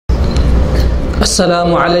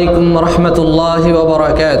السلام عليكم ورحمة الله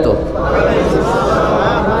وبركاته.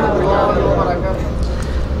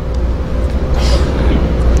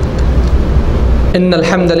 إن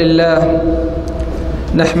الحمد لله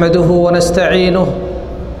نحمده ونستعينه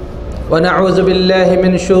ونعوذ بالله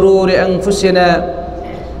من شرور أنفسنا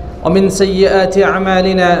ومن سيئات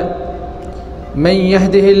أعمالنا. من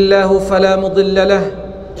يهده الله فلا مضل له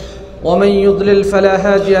ومن يضلل فلا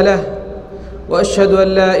هادي له. وأشهد أن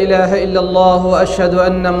لا إله إلا الله وأشهد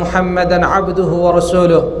أن محمدًا عبده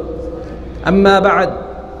ورسوله. أما بعد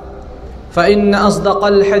فإن أصدق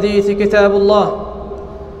الحديث كتاب الله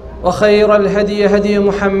وخير الهدي هدي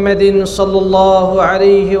محمد صلى الله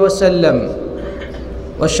عليه وسلم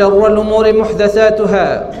وشر الأمور محدثاتها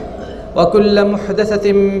وكل محدثة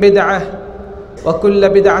بدعة وكل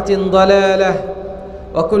بدعة ضلالة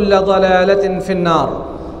وكل ضلالة في النار.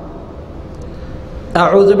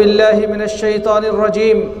 أعوذ بالله من الشيطان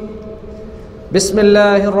الرجيم. بسم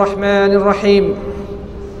الله الرحمن الرحيم.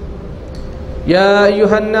 يا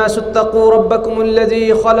أيها الناس اتقوا ربكم الذي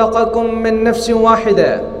خلقكم من نفس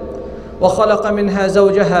واحدة وخلق منها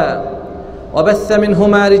زوجها وبث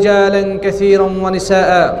منهما رجالا كثيرا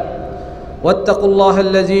ونساء واتقوا الله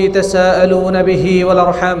الذي تساءلون به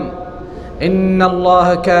والأرحام إن الله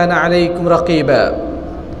كان عليكم رقيبا.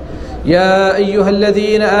 يا أيها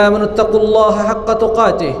الذين آمنوا اتقوا الله حق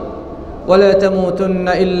تقاته ولا تموتن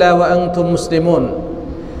إلا وأنتم مسلمون.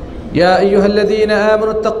 يا أيها الذين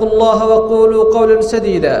آمنوا اتقوا الله وقولوا قولا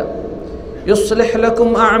سديدا يصلح لكم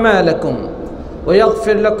أعمالكم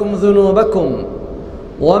ويغفر لكم ذنوبكم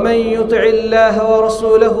ومن يطع الله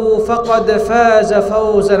ورسوله فقد فاز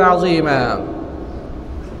فوزا عظيما.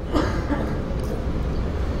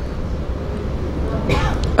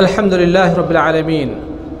 الحمد لله رب العالمين.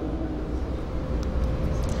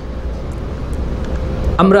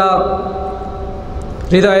 আমরা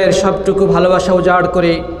হৃদয়ের সবটুকু ভালোবাসা উজাড়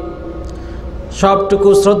করে, সবটুকু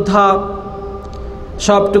শ্রদ্ধা,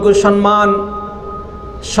 সবটুকু সম্মান,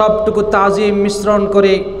 সবটুকু তাজিম মিশ্রণ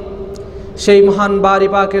করে সেই মহান বারি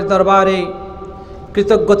পাকের দরবারে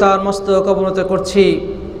কৃতজ্ঞতার মস্তক অবনত করছি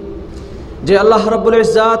যে আল্লাহ রব্বুল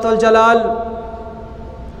ইজ্জাত ওয়াল জালাল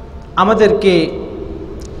আমাদেরকে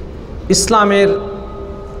ইসলামের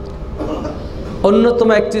অন্যতম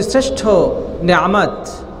একটি শ্রেষ্ঠ নেয়ামত,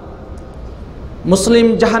 মুসলিম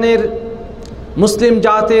জাহানের, মুসলিম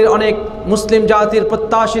জাতির অনেক মুসলিম জাতির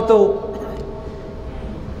প্রত্যাশিত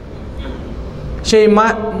সেই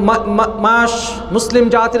মাস, মুসলিম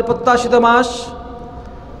জাতির প্রত্যাশিত মাস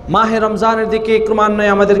মাহে রমজানের দিকে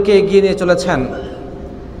ক্রমান্বয়ে আমাদেরকে এগিয়ে নিয়ে চলেছেন।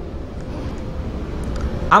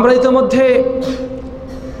 আমরা ইতিমধ্যে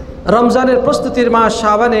রমজানের প্রস্তুতির মাস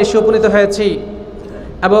শাবানে এসে উপনীত হয়েছি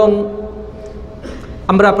এবং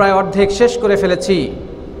আমরা প্রায় অর্ধেক শেষ করে ফেলেছি।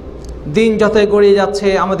 দিন যতই গড়িয়ে যাচ্ছে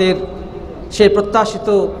আমাদের সেই প্রত্যাশিত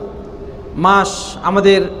মাস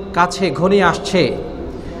আমাদের কাছে ঘনিয়ে আসছে।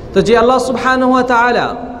 তো যে আল্লাহ সুবহানাহু ওয়া তাআলা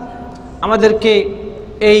আমাদেরকে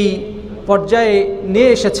এই পর্যায়ে নিয়ে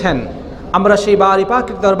এসেছেন, আমরা সেই বারি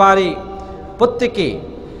পাকের দরবারে প্রত্যেকে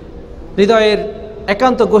হৃদয়ের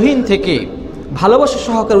একান্ত গহীন থেকে ভালোবাসা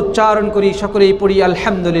সহকারে উচ্চারণ করি, সকলেই পড়ি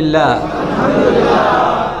আলহামদুলিল্লাহ।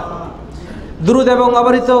 দুরূদ এবং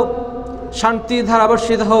অবহিত শান্তির ধারা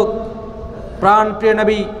বর্ষিত হোক প্রাণ প্রিয়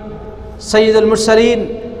নবী সৈয়দুল মুরসালিন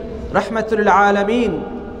রাহমাতুল আলামিন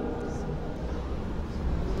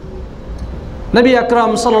নবী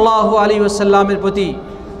আকরাম সাল্লাল্লাহু আলাইহি ওয়াসাল্লামের প্রতি।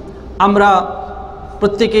 আমরা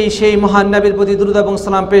প্রত্যেকেই সেই মহান নবীর প্রতি দুরূদ এবং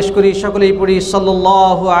সালাম পেশ করি, সকলেই পড়ি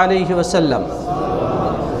সাল্লাল্লাহু আলাইহি ওয়াসাল্লাম।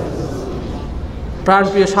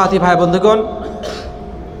 প্রাণপ্রিয় সাথী ভাই বন্ধুগণ,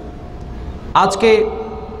 আজকে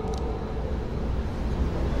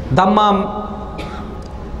দাম্মাম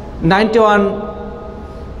 91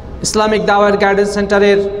 ইসলামিক দাওয়াত গাইডেন্স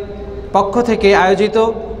সেন্টারের পক্ষ থেকে আয়োজিত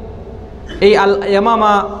এই আল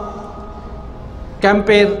ইয়ামামা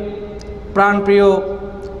ক্যাম্পের প্রাণপ্রিয়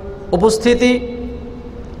উপস্থিতি,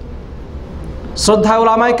 শ্রদ্ধা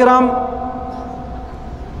উলামায়ে কেরাম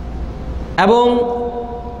এবং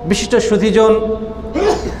বিশিষ্ট সুধীজন,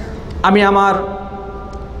 আমি আমার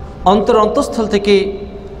অন্তঃস্থল থেকে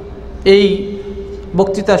এই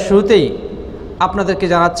বক্তৃতার শুরুতেই আপনাদেরকে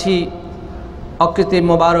জানাচ্ছি অকৃত্রিম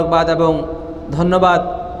মোবারকবাদ এবং ধন্যবাদ।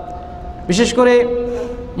 বিশেষ করে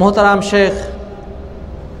মোহতারাম শেখ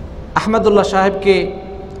আহমদুল্লাহ সাহেবকে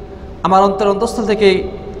আমার অন্তঃস্থল থেকে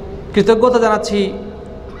কৃতজ্ঞতা জানাচ্ছি,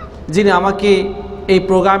 যিনি আমাকে এই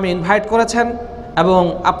প্রোগ্রামে ইনভাইট করেছেন এবং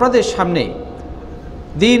আপনাদের সামনে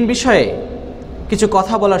দিন বিষয়ে কিছু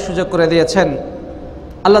কথা বলার সুযোগ করে দিয়েছেন।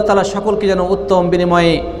 আল্লাহ তাআলা সকলকে যেন উত্তম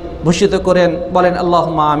বিনিময়ে ভূষিত করেন, বলেন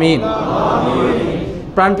আল্লাহুম্মা আমিন।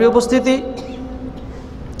 প্রাণপ্রিয় উপস্থিতি,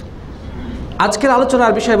 আজকের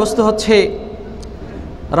আলোচনার বিষয়বস্তু হচ্ছে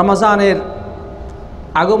রমজানের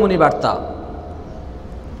আগমনী বার্তা।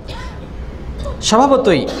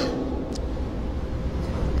 স্বভাবতই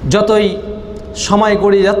যতই সময়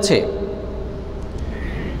গড়িয়ে যাচ্ছে,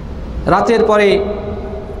 রাতের পরে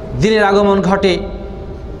দিনের আগমন ঘটে,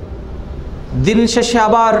 দিন শেষে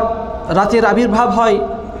আবার রাতের আবির্ভাব হয়।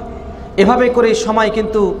 এভাবে করে সময়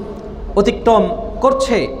কিন্তু অতিক্রম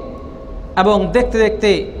করছে এবং দেখতে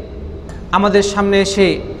দেখতে আমাদের সামনে এসে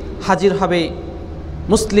হাজির হবে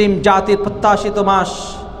মুসলিম জাতির প্রত্যাশিত মাস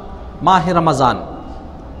মাহে রমজান।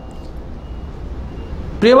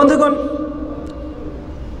 প্রিয় বন্ধুগণ,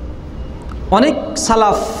 অনেক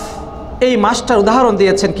সালাফ এই মাসটার উদাহরণ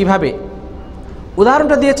দিয়েছেন। কিভাবে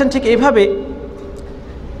উদাহরণটা দিয়েছেন? ঠিক এইভাবে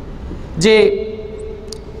যে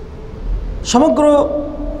সমগ্র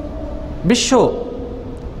বিশ্ব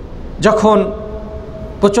যখন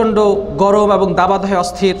প্রচণ্ড গরম এবং দাবানলে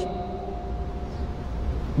অস্থির,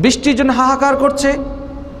 বৃষ্টির জন্য হাহাকার করছে,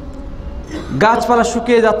 গাছপালা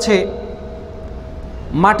শুকিয়ে যাচ্ছে,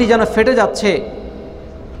 মাটি যেন ফেটে যাচ্ছে,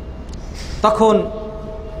 তখন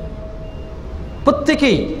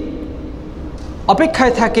প্রত্যেকেই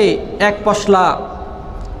অপেক্ষায় থাকে এক পশলা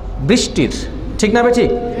বৃষ্টির। ঠিক না বেঠিক?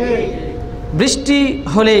 বৃষ্টি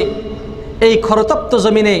হলে এই খরতপ্ত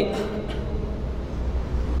জমিনে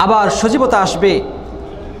আবার সজীবতা আসবে,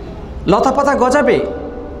 লতাপাতা গজাবে,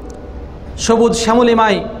 সবুজ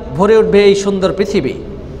শ্যামলিমায় ভরে উঠবে এই সুন্দর পৃথিবী।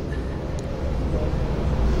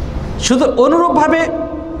 শুধু অনুরূপভাবে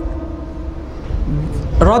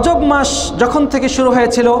রজব মাস যখন থেকে শুরু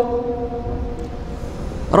হয়েছিল,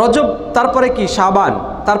 রজব তারপরে কি শাবান,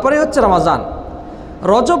 তারপরে হচ্ছে রমজান।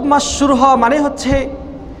 রজব মাস শুরু হওয়া মানে হচ্ছে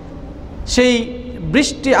সেই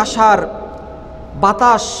বৃষ্টি আসার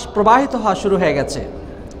বাতাস প্রবাহিত হওয়া শুরু হয়ে গেছে।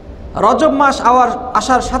 রজব মাস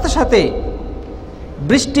আসার সাথে সাথে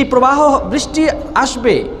বৃষ্টি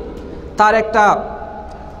আসবে, তার একটা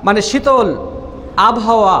মানে শীতল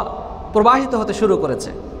আবহাওয়া প্রবাহিত হতে শুরু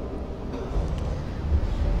করেছে।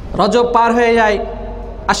 রজব পার হয়ে যায়,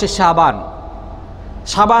 আসে শাবান।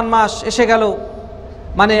 শাবান মাস এসে গেল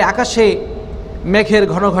মানে আকাশে মেঘের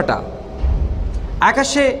ঘনঘটা,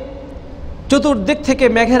 আকাশে চতুর্দিক থেকে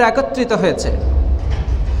মেঘের একত্রিত হয়েছে,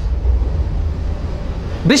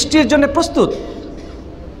 বৃষ্টির জন্য প্রস্তুত।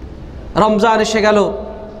 রমজান এসে গেল,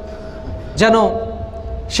 যেন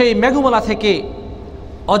সেই মেঘমালা থেকে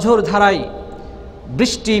অঝোর ধারায়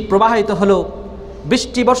বৃষ্টি প্রবাহিত হলো,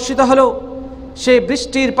 বৃষ্টি বর্ষিত হলো। সেই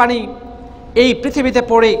বৃষ্টির পানি এই পৃথিবীতে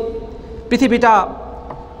পড়ে পৃথিবীটা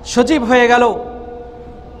সজীব হয়ে গেল,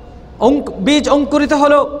 বীজ অঙ্কুরিত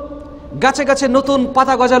হলো, গাছে গাছে নতুন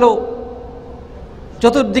পাতা গজালো,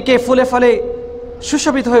 চতুর্দিকে ফুলে ফলে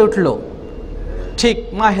সুশোভিত হয়ে উঠল। ঠিক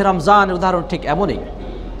মাহে রমজানের উদাহরণ ঠিক এমনই।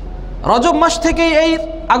 রজব মাস থেকেই এই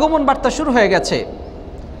আগমন বার্তা শুরু হয়ে গেছে।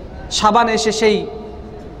 শাবানে এসে সেই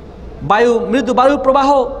মৃদু বায়ু প্রবাহ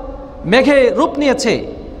মেঘে রূপ নিয়েছে,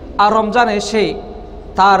 আর রমজানে এসে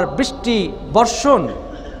তার বৃষ্টি বর্ষণ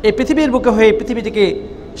এই পৃথিবীর বুকে হয়ে পৃথিবীটিকে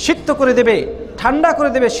সিক্ত করে দেবে, ঠান্ডা করে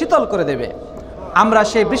দেবে, শীতল করে দেবে। আমরা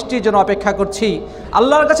সেই বৃষ্টির জন্য অপেক্ষা করছি,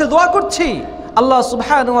 আল্লাহর কাছে দোয়া করছি আল্লাহ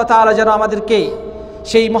সুবহানাহু ওয়া তাআলা যেন আমাদেরকে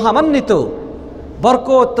সেই মহামান্বিত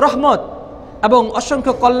বরকত, রহমত এবং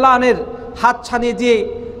অসংখ্য কল্যাণের হাত ছানিয়ে দিয়ে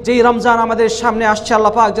যেই রমজান আমাদের সামনে আসছে,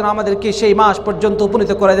 আল্লাহ পাক যেন আমাদেরকে সেই মাস পর্যন্ত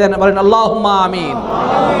উপনীত করে দেন। বলেন আল্লাহুম্মা আমিন।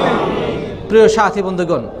 প্রিয় সাথী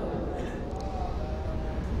বন্ধুগণ,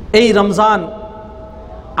 এই রমজান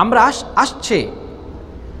আসছে,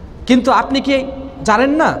 কিন্তু আপনি কি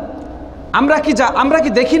জানেন না, আমরা কি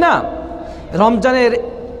দেখি না রমজানের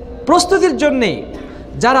প্রস্তুতির জন্যে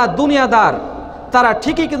যারা দুনিয়াদার তারা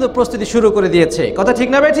ঠিকই কিন্তু প্রস্তুতি শুরু করে দিয়েছে। কথা ঠিক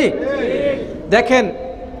না বেঠি? দেখেন,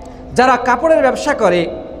 যারা কাপড়ের ব্যবসা করে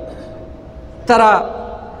তারা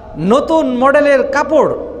নতুন মডেলের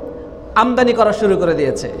কাপড় আমদানি করা শুরু করে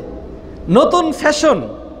দিয়েছে, নতুন ফ্যাশন,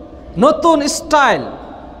 নতুন স্টাইল।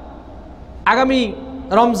 আগামী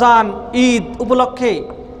রমজান ঈদ উপলক্ষে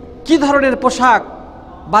কি ধরনের পোশাক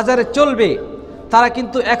বাজারে চলবে তারা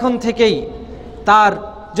কিন্তু এখন থেকেই তার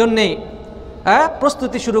জন্যে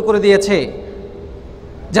প্রস্তুতি শুরু করে দিয়েছে।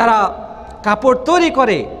 যারা কাপড় তৈরি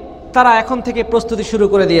করে তারা এখন থেকে প্রস্তুতি শুরু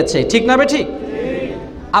করে দিয়েছে। ঠিক না বেঠিক?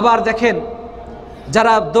 আবার দেখেন,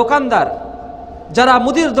 যারা দোকানদার, যারা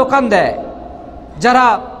মুদির দোকান দেয়, যারা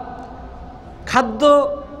খাদ্য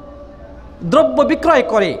দ্রব্য বিক্রয়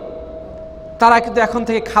করে, তারা কিন্তু এখন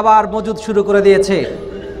থেকে খাবার মজুদ শুরু করে দিয়েছে।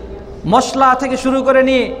 মশলা থেকে শুরু করে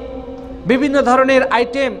নিয়ে বিভিন্ন ধরনের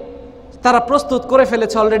আইটেম তারা প্রস্তুত করে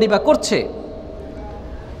ফেলেছে অলরেডি বা করছে।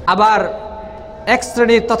 আবার এক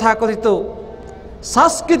শ্রেণীর তথাকথিত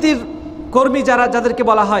সংস্কৃতির কর্মী যাদেরকে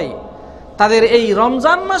বলা হয়, তাদের এই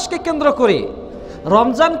রমজান মাসকে কেন্দ্র করে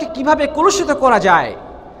রমজানকে কিভাবে কলুষিত করা যায়,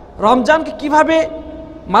 রমজানকে কিভাবে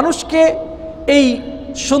মানুষকে এই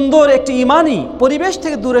সুন্দর একটি ইমানি পরিবেশ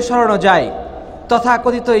থেকে দূরে সরানো যায়,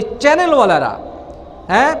 তথাকথিত এই চ্যানেলওয়ালারা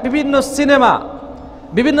বিভিন্ন সিনেমা,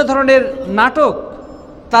 বিভিন্ন ধরনের নাটক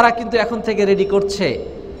তারা কিন্তু এখন থেকে রেডি করছে।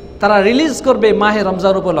 তারা রিলিজ করবে মাহে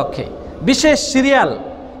রমজান উপলক্ষে বিশেষ সিরিয়াল,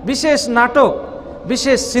 বিশেষ নাটক,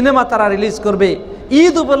 বিশেষ সিনেমা তারা রিলিজ করবে।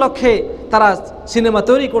 ঈদ উপলক্ষে তারা সিনেমা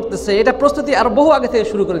তৈরি করতেছে। এটা প্রস্তুতি আর বহু আগে থেকে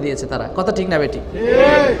শুরু করে দিয়েছে তারা, কথা ঠিক না বেটি?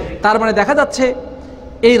 তার মানে দেখা যাচ্ছে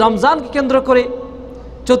এই রমজানকে কেন্দ্র করে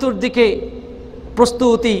চতুর্দিকে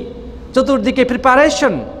প্রস্তুতি, চতুর্দিকে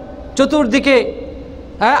প্রিপারেশন, চতুর্দিকে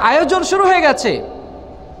আয়োজন শুরু হয়ে গেছে।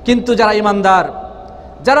 কিন্তু যারা ইমানদার,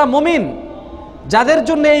 যারা মুমিন, যাদের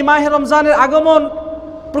জন্য এই মাহে রমজানের আগমন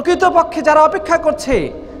প্রকৃতপক্ষে যারা অপেক্ষা করছে,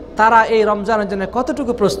 তারা এই রমজানের জন্য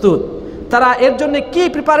কতটুকু প্রস্তুত, তারা এর জন্য কি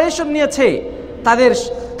প্রিপারেশন নিয়েছে,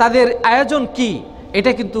 তাদের আয়োজন কি,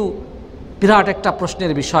 এটা কিন্তু বিরাট একটা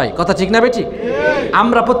প্রশ্নের বিষয়, কথা ঠিক না বেটি?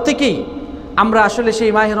 আমরা প্রত্যেকেই আমরা আসলে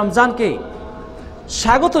সেই মাহে রমজানকে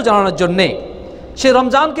স্বাগত জানানোর জন্যে, সেই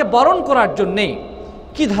রমজানকে বরণ করার জন্যে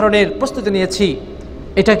কি ধরনের প্রস্তুতি নিয়েছি,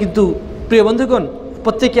 এটা কিন্তু প্রিয় বন্ধুগণ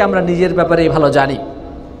প্রত্যেকে আমরা নিজের ব্যাপারে ভালো জানি।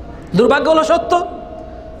 দুর্ভাগ্য হলো সত্য,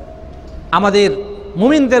 আমাদের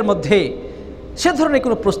মুমিনদের মধ্যে সে ধরনের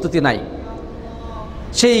কোনো প্রস্তুতি নাই।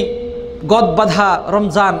 সেই গদবাঁধা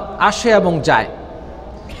রমজান আসে এবং যায়।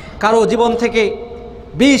 কারো জীবন থেকে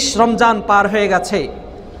 20 রমজান পার হয়ে গেছে,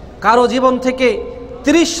 কারো জীবন থেকে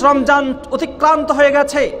 30 রমজান অতিক্রান্ত হয়ে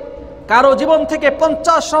গেছে, কারো জীবন থেকে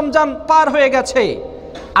 50 রমজান পার হয়ে গেছে।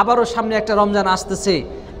 আবারও সামনে একটা রমজান আসতেছে,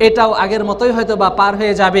 এটাও আগের মতোই হয়তো বা পার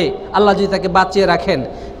হয়ে যাবে, আল্লাহ যদি তাকে বাঁচিয়ে রাখেন।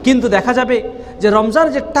 কিন্তু দেখা যাবে যে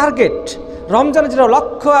রমজানের যে টার্গেট, রমজানের যে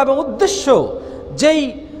লক্ষ্য এবং উদ্দেশ্য, যেই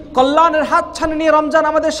কল্যাণের হাতছানি নিয়ে রমজান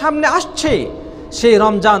আমাদের সামনে আসছে, সেই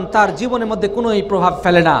রমজান তার জীবনের মধ্যে কোনোই প্রভাব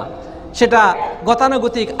ফেলে না। সেটা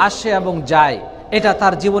গতানুগতিক আসে এবং যায়, এটা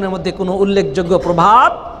তার জীবনের মধ্যে কোনো উল্লেখযোগ্য প্রভাব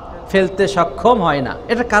ফেলতে সক্ষম হয় না।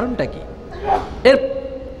 এটার কারণটা কি?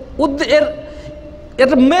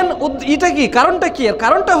 এর মেন এটা কি, কারণটা কি? এর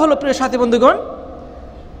কারণটা হলো প্রিয় সাথী বন্ধুগণ,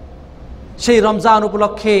 সেই রমজান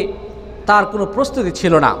উপলক্ষে তার কোনো প্রস্তুতি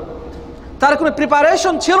ছিল না, তার কোনো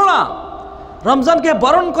প্রিপারেশন ছিল না। রমজানকে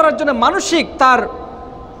বরণ করার জন্য মানসিক তার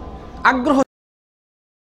আগ্রহ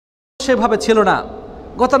সেভাবে ছিল না।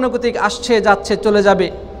 গতানুগতিক আসছে, যাচ্ছে, চলে যাবে,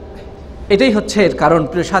 এটাই হচ্ছে এর কারণ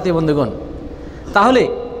প্রিয় সাথী বন্ধুগণ। তাহলে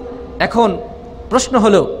এখন প্রশ্ন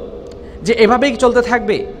হলো যে এভাবেই চলতে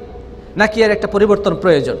থাকবে নাকি এর একটা পরিবর্তন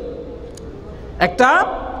প্রয়োজন? একটা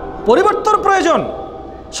পরিবর্তন প্রয়োজন।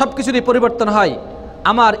 সব কিছুরই পরিবর্তন হয়।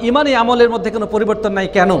 আমার ইমানি আমলের মধ্যে কোনো পরিবর্তন নাই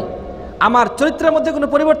কেন? আমার চরিত্রের মধ্যে কোনো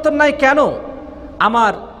পরিবর্তন নাই কেন?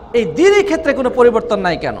 আমার এই দ্বীনের ক্ষেত্রে কোনো পরিবর্তন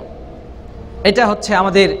নাই কেন? এটা হচ্ছে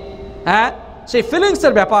আমাদের সেই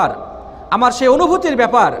ফিলিংসের ব্যাপার, আমার সেই অনুভূতির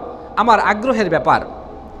ব্যাপার, আমার আগ্রহের ব্যাপার।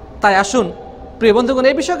 তাই আসুন প্রিয় বন্ধুগণ,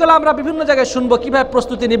 এই বিষয়গুলো আমরা বিভিন্ন জায়গায় শুনবো, কীভাবে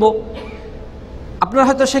প্রস্তুতি নিব। আপনারা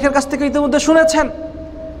হয়তো শেখের কাছ থেকে ইতিমধ্যে শুনেছেন।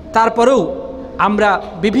 তারপরেও আমরা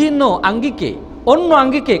বিভিন্ন আঙ্গিকে, অন্য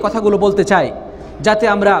আঙ্গিকে কথাগুলো বলতে চাই, যাতে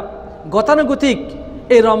আমরা গতানুগতিক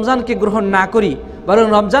এই রমজানকে গ্রহণ না করি, বরং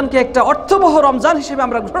রমজানকে একটা অর্থবহ রমজান হিসেবে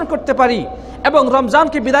আমরা গ্রহণ করতে পারি এবং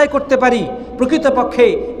রমজানকে বিদায় করতে পারি প্রকৃতপক্ষে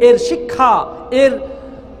এর শিক্ষা,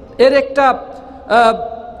 এর একটা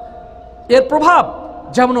এর প্রভাব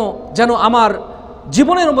যেন আমার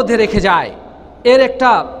জীবনের মধ্যে রেখে যায়, এর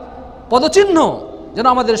একটা পদচিহ্ন যেন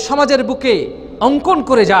আমাদের সমাজের বুকে অঙ্কন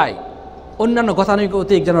করে যায়, অন্যান্য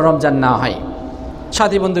গতানুগতিক যেন রমজান না হয়।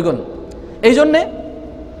 সাথী বন্ধুগণ, এই জন্যে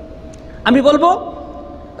আমি বলবো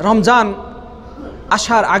রমজান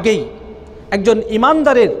আসার আগেই একজন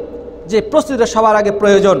ইমানদারের যে প্রস্তুতি সবার আগে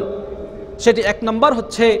প্রয়োজন, সেটি এক নম্বর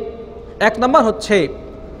হচ্ছে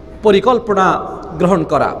পরিকল্পনা গ্রহণ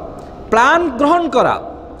করা, প্ল্যান গ্রহণ করা।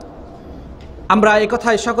 আমরা এই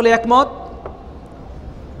কথায় সকলে একমত?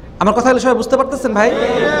 আমার কথাগুলো সবাই বুঝতে পারতেছেন ভাই?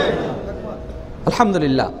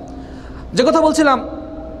 আলহামদুলিল্লাহ। যে কথা বলছিলাম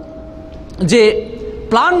যে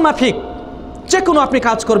প্ল্যান মাফিক যে কোনো আপনি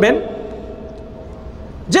কাজ করবেন,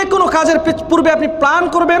 যে কোনো কাজের পূর্বে আপনি প্ল্যান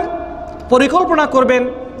করবেন, পরিকল্পনা করবেন,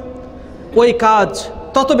 ওই কাজ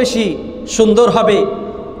তত বেশি সুন্দর হবে,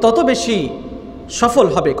 তত বেশি সফল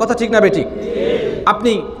হবে, কথা ঠিক না বেঠিক?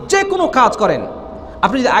 আপনি যে কোনো কাজ করেন,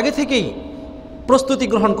 আপনি যদি আগে থেকেই প্রস্তুতি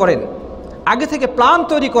গ্রহণ করেন, আগে থেকে প্ল্যান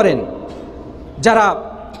তৈরি করেন। যারা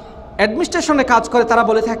অ্যাডমিনিস্ট্রেশনে কাজ করে তারা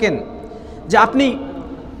বলে থাকেন যে আপনি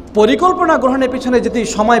পরিকল্পনা গ্রহণের পিছনে যদি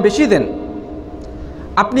সময় বেশি দেন,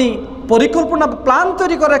 আপনি পরিকল্পনা প্ল্যান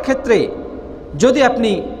তৈরি করার ক্ষেত্রে যদি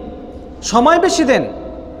আপনি সময় বেশি দেন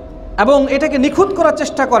এবং এটাকে নিখুঁত করার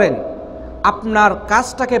চেষ্টা করেন, আপনার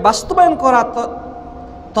কাজটাকে বাস্তবায়ন করা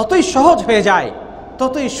ততই সহজ হয়ে যায়,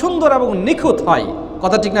 ততই সুন্দর এবং নিখুঁত হয়।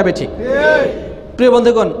 কথা ঠিক না বেঠিক? প্রিয়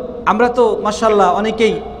বন্ধুগণ, আমরা তো মাশাআল্লাহ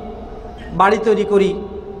অনেকেই বাড়ি তৈরি করি,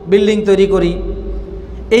 বিল্ডিং তৈরি করি।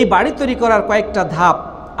 এই বাড়ি তৈরি করার কয়েকটা ধাপ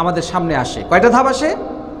আমাদের সামনে আসে। কয়টা ধাপ আসে?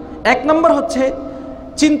 এক নম্বর হচ্ছে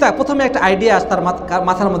চিন্তা। প্রথমে একটা আইডিয়া তার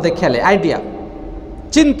মাথার মধ্যে খেলে, আইডিয়া,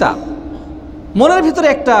 চিন্তা, মনের ভিতরে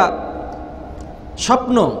একটা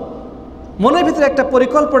স্বপ্ন, মনের ভিতরে একটা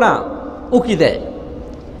পরিকল্পনা উকি দেয়।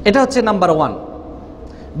 এটা হচ্ছে নাম্বার 1।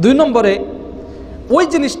 2 নম্বরে ওই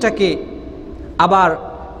জিনিসটাকে আবার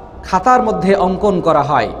খাতার মধ্যে অঙ্কন করা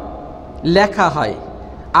হয়, লেখা হয়,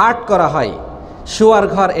 আর্ট করা হয়। শোয়ার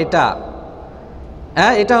ঘর এটা,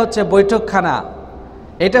 এটা হচ্ছে বৈঠকখানা,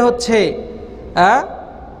 এটা হচ্ছে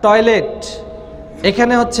টয়লেট,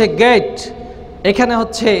 এখানে হচ্ছে গেট, এখানে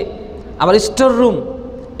হচ্ছে আবার স্টোর রুম।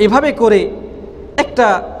 এভাবে করে একটা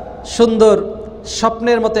সুন্দর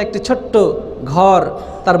স্বপ্নের মতো একটি ছোট্ট ঘর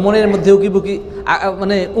তার মনের মধ্যে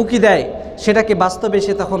উকি দেয়। সেটাকে বাস্তবে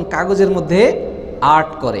সে তখন কাগজের মধ্যে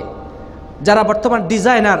আর্ট করে। যারা বর্তমান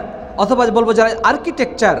ডিজাইনার অথবা বলবো যারা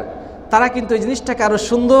আর্কিটেকচার, তারা কিন্তু এই জিনিসটাকে আরও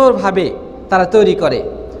সুন্দরভাবে তারা তৈরি করে।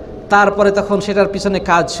 তারপরে তখন সেটার পিছনে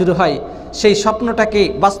কাজ শুরু হয়, সেই স্বপ্নটাকে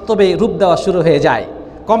বাস্তবে রূপ দেওয়া শুরু হয়ে যায়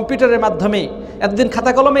কম্পিউটারের মাধ্যমে। এতদিন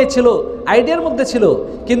খাতা কলমে ছিল, আইডিয়ার মধ্যে ছিল,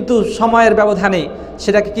 কিন্তু সময়ের ব্যবধানে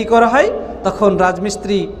সেটাকে কি করা হয়, তখন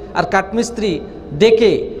রাজমিস্ত্রি আর কাঠমিস্ত্রি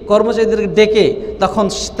ডেকে, কর্মচারীদেরকে ডেকে তখন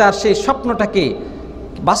তার সেই স্বপ্নটাকে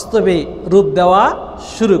বাস্তবে রূপ দেওয়া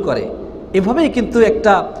শুরু করে। এভাবেই কিন্তু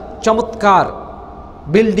একটা চমৎকার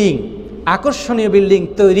বিল্ডিং, আকর্ষণীয় বিল্ডিং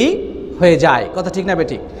তৈরি হয়ে যায়। কথা ঠিক না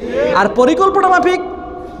বেঠিক? আর পরিকল্পনা মাফিক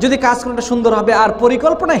যদি কাজ করাটা সুন্দর হবে, আর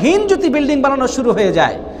পরিকল্পনাহীন যদি বিল্ডিং বানানো শুরু হয়ে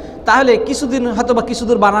যায়, তাহলে কিছুদিন হয়তো বা কিছু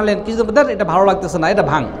দূর বানালেন, কিছুদিন এটা ভালো লাগতেছে না, এটা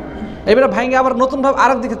ভাঙ, এবারে ভাঙে আবার নতুনভাবে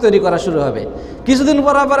আরেক দিকে তৈরি করা শুরু হবে। কিছুদিন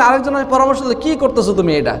পর আবার আরেকজনের পরামর্শ দিল, কী করতেছো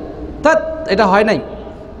তুমি, এটা হয় নাই,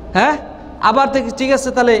 হ্যাঁ, আবার থেকে ঠিক আছে,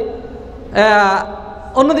 তাহলে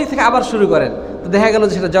অন্যদিক থেকে আবার শুরু করেন। তো দেখা গেল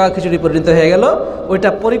যে সেটা জগা খিচুড়ি পরিণত হয়ে গেল, ওইটা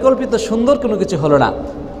পরিকল্পিত সুন্দর কোনো কিছু হলো না।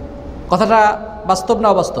 কথাটা বাস্তব না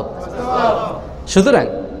অবাস্তব? সুতরাং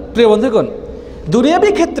প্রিয় বন্ধুগণ, দুনিয়াবী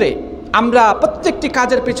ক্ষেত্রে আমরা প্রত্যেকটি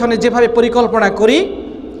কাজের পেছনে যেভাবে পরিকল্পনা করি,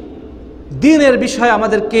 দিনের বিষয়ে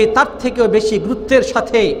আমাদেরকে তার থেকেও বেশি গুরুত্বের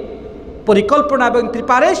সাথে পরিকল্পনা এবং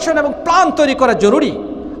প্রিপারেশন এবং প্ল্যান তৈরি করা জরুরি।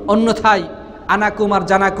 অন্যথায় আনাকুম আর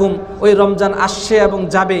জানাকুম, ওই রমজান আসছে এবং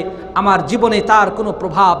যাবে, আমার জীবনে তার কোনো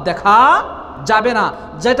প্রভাব দেখা যাবে না।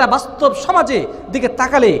 যেটা বাস্তব সমাজে দিকে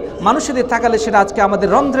তাকালে, মানুষের দিকে তাকালে, সেটা আজকে আমাদের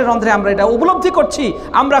রন্ধ্রে রন্ধ্রে আমরা এটা উপলব্ধি করছি,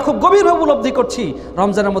 আমরা খুব গভীরভাবে উপলব্ধি করছি।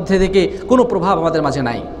 রমজানের মধ্যে থেকে কোনো প্রভাব আমাদের মাঝে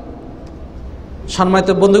নাই। সম্মানিত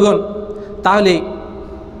বন্ধুগণ, তাহলে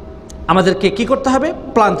আমাদেরকে কি করতে হবে?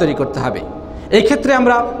 প্ল্যান তৈরি করতে হবে। এই ক্ষেত্রে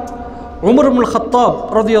আমরা উমর ইবনুল খাত্তাব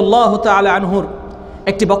রাদিয়াল্লাহু তাআলা আনহুর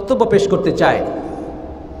একটি বক্তব্য পেশ করতে চাই।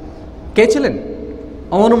 কে ছিলেন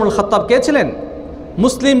ওমর ইবনুল খাত্তাব? কে ছিলেন?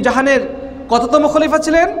 মুসলিম জাহানের কততম খলিফা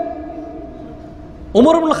ছিলেন?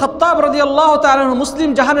 উমর ইবনুল খাত্তাব রাদিয়াল্লাহু তাআলা আনহু মুসলিম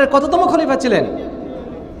জাহানের কততম খলিফা ছিলেন?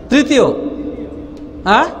 তৃতীয়?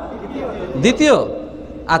 হ্যাঁ, দ্বিতীয়?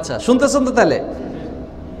 আচ্ছা, শুনতেছেন তো? তাহলে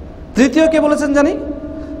তৃতীয় কে বলেছেন জানি?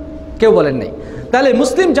 কেউ বলেন নাই। তাহলে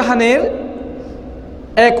মুসলিম জাহানের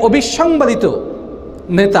এক অবিসংবাদিত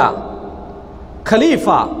নেতা,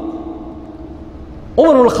 খলিফা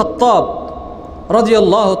উমরুল খাত্তাব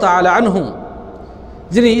রাদিয়াল্লাহু তাআলা আনহু,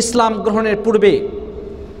 যিনি ইসলাম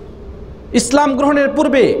গ্রহণের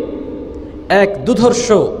পূর্বে এক দুধর্ষ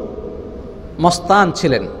মস্তান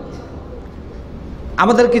ছিলেন।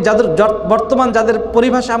 আমাদেরকে বর্তমান যাদের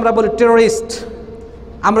পরিভাষা আমরা বলি টেরোরিস্ট,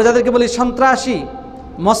 আমরা যাদেরকে বলি সন্ত্রাসী,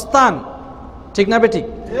 মস্তান, ঠিক না বেঠিক?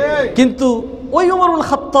 কিন্তু ওই উমরুল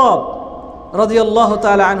খাত্তাব রাদিয়াল্লাহু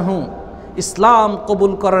তাআলা আনহু ইসলাম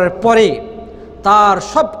কবুল করার পরে তার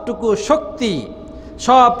সবটুকু শক্তি,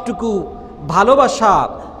 সবটুকু ভালোবাসা,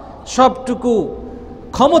 সবটুকু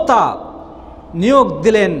ক্ষমতা নিয়োগ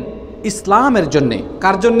দিলেন ইসলামের জন্যে।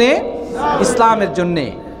 কার জন্যে? ইসলামের জন্যে।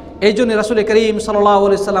 এই জন্য রাসূল করিম সাল্লাল্লাহু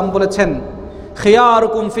আলাইহি সাল্লাম বলেছেন,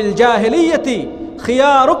 খিয়ারুকুম ফিল জাহিলিয়াতি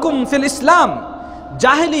খিয়ারুকুম ফিল ইসলাম।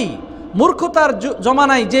 জাহেলি মূর্খতার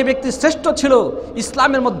জমানায় যে ব্যক্তি শ্রেষ্ঠ ছিল,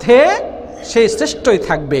 ইসলামের মধ্যে সেই শ্রেষ্ঠই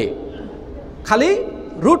থাকবে। খালি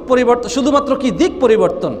রুট পরিবর্তন, শুধুমাত্র কি দিক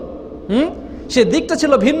পরিবর্তন, সে দিকটা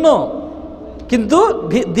ছিল ভিন্ন, কিন্তু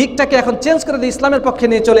দিকটাকে এখন চেঞ্জ করে দিয়ে ইসলামের পক্ষে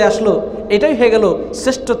নিয়ে চলে আসলো। এটাই হয়ে গেল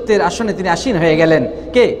শ্রেষ্ঠত্বের আসনে তিনি আসীন হয়ে গেলেন।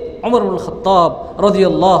 কে? ওমর ইবনুল খাত্তাব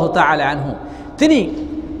রাদিয়াল্লাহু তাআলা আনহু। তিনি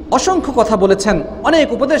অসংখ্য কথা বলেছেন, অনেক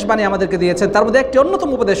উপদেশ বাণী আমাদেরকে দিয়েছেন। তার মধ্যে একটি অন্যতম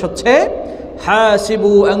উপদেশ হচ্ছে,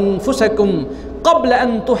 হাসিবু আনফুসাকুম ক্বাবলা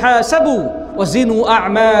আন তুহাসাবু ওয়া জিনু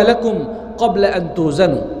আ'মালাকুম ক্বাবলা আন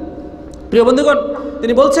তুজানু। প্রিয় বন্ধুগণ,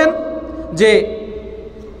 তিনি বলছেন যে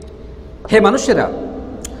হে মানুষেরা,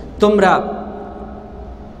 তোমরা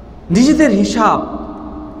নিজেদের হিসাব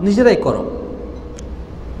নিজেরাই করো,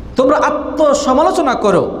 তোমরা আত্মসমালোচনা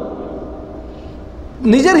করো,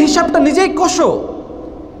 নিজের হিসাবটা নিজেই কষো।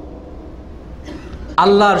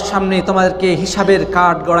 আল্লাহর সামনে তোমাদেরকে হিসাবের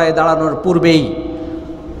কাঠগড়ায় দাঁড়ানোর পূর্বেই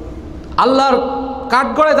আল্লাহর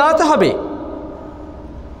কাঠগড়ায় দাঁড়াতে হবে,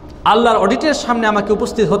 আল্লাহর অডিটের সামনে আমাকে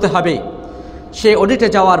উপস্থিত হতে হবে। সেই অডিটে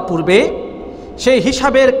যাওয়ার পূর্বে, সেই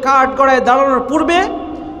হিসাবের কাঠগড়ায় দাঁড়ানোর পূর্বে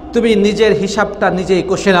তুমি নিজের হিসাবটা নিজেই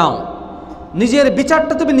কষে নাও, নিজের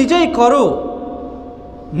বিচারটা তুমি নিজেই করো,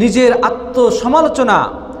 নিজের আত্মসমালোচনা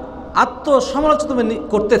তুমি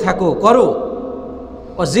করতে থাকো, করো।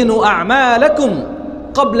 ওয়াজিনু আমালাকুম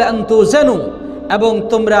ক্বাবলা আন তুজানু, এবং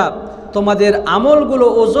তোমরা তোমাদের আমলগুলো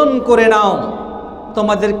ওজন করে নাও।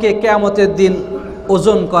 তোমাদেরকে কিয়ামতের দিন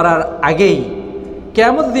ওজন করার আগেই,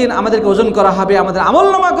 কিয়ামতের দিন আমাদেরকে ওজন করা হবে, আমাদের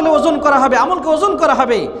আমলনামাগুলো ওজন করা হবে, আমলকে ওজন করা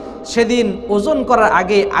হবে। সেদিন ওজন করার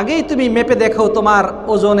আগেই তুমি মেপে দেখো তোমার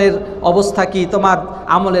ওজনের অবস্থা কি, তোমার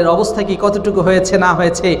আমলের অবস্থা কি, কতটুকু হয়েছে না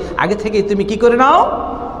হয়েছে, আগে থেকেই তুমি কি করে নাও,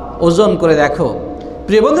 ওজন করে দেখো।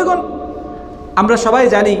 প্রিয় বন্ধুগণ, আমরা সবাই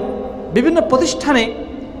জানি বিভিন্ন প্রতিষ্ঠানে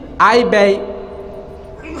আয় ব্যয়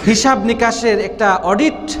হিসাব নিকাশের একটা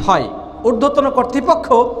অডিট হয়। ঊর্ধ্বতন কর্তৃপক্ষ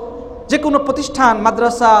যে কোনো প্রতিষ্ঠান,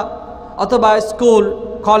 মাদ্রাসা অথবা স্কুল,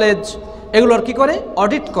 কলেজ, এগুলোর কি করে,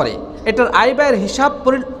 অডিট করে, এটার আয় ব্যয়ের হিসাব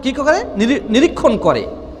কী করে, নিরীক্ষণ করে,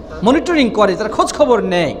 মনিটরিং করে, তারা খোঁজ খবর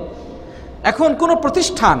নেয়। এখন কোনো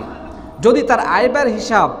প্রতিষ্ঠান যদি তার আয় ব্যয়ের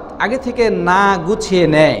হিসাব আগে থেকে না গুছিয়ে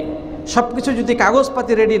নেয়, সব কিছু যদি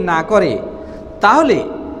কাগজপাতি রেডি না করে, তাহলে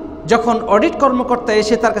যখন অডিট কর্মকর্তা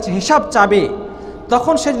এসে তার কাছে হিসাব চাবে,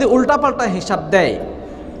 তখন সে যদি উল্টাপাল্টা হিসাব দেয়,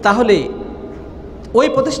 তাহলে ওই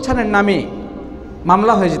প্রতিষ্ঠানের নামে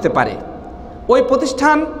মামলা হয়ে যেতে পারে, ওই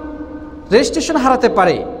প্রতিষ্ঠান রেজিস্ট্রেশন হারাতে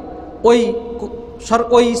পারে,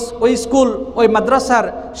 ওই স্কুল, ওই মাদ্রাসার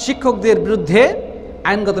শিক্ষকদের বিরুদ্ধে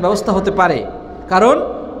আইনগত ব্যবস্থা হতে পারে, কারণ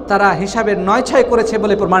তারা হিসাবের নয়ছয় করেছে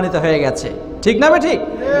বলে প্রমাণিত হয়ে গেছে। ঠিক না ঠিক?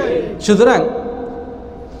 সুতরাং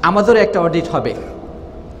আমাদেরও একটা অডিট হবে,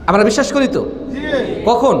 আমরা বিশ্বাস করি তো।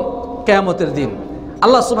 কখন? কিয়ামতের দিন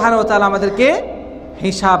আল্লাহ সুবহানাহু ওয়া তাআলা আমাদেরকে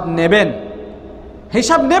হিসাব নেবেন,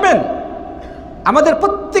 হিসাব নেবেন। আমাদের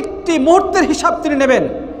প্রত্যেকটি মুহূর্তের হিসাব তিনি নেবেন,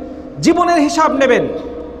 জীবনের হিসাব নেবেন,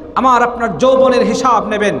 আমার আপনার যৌবনের হিসাব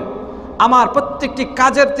নেবেন, আমার প্রত্যেকটি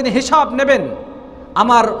কাজের তিনি হিসাব নেবেন,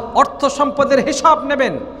 আমার অর্থ সম্পদের হিসাব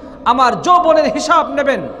নেবেন, আমার যৌবনের হিসাব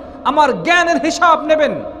নেবেন, আমার জ্ঞানের হিসাব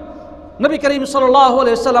নেবেন। নবী করিম সাল্লাল্লাহু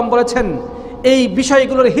আলাইহি ওয়াসাল্লাম বলেছেন, এই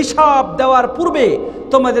বিষয়গুলোর হিসাব দেওয়ার পূর্বে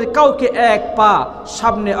তোমাদের কাউকে এক পা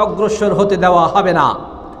সামনে অগ্রসর হতে দেওয়া হবে না।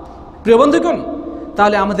 প্রিয় বন্ধুগণ,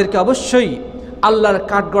 তাহলে আমাদেরকে অবশ্যই আল্লাহর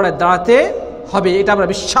কাঠগড়ায় দাঁড়াতে হবে, এটা আমরা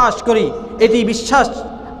বিশ্বাস করি, এটি বিশ্বাস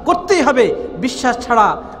করতেই হবে। বিশ্বাস ছাড়া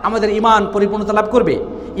আমাদের ঈমান পরিপূর্ণতা লাভ করবে।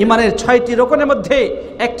 ঈমানের 6টি রোকনের মধ্যে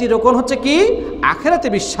একটি রোকন হচ্ছে কি? আখিরাতে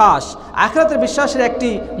বিশ্বাস। আখিরাতের বিশ্বাসের একটি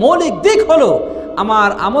মৌলিক দিক হলো আমার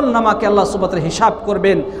আমল নামাকে আল্লাহ সুবহানাহু ওয়া তাআলা হিসাব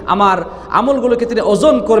করবেন, আমার আমলগুলোকে তিনি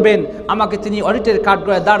ওজন করবেন, আমাকে তিনি অডিটের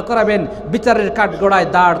কাঠগড়ায় দাঁড় করাবেন, বিচারের কাঠগড়ায়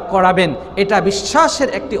দাঁড় করাবেন। এটা বিশ্বাসের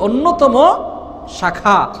একটি অন্যতম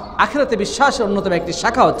শাখা, আখিরাতে বিশ্বাসের অন্যতম একটি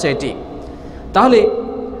শাখা হচ্ছে এটি। তাহলে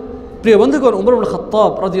প্রিয় বন্ধুগণ, উমর ইবনে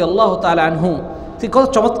খাত্তাব রাদিয়াল্লাহু তাআলা আনহু তিনি কত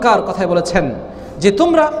চমৎকার কথাই বলেছেন যে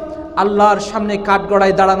তোমরা আল্লাহর সামনে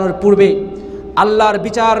কাঠগড়ায় দাঁড়ানোর পূর্বে, আল্লাহর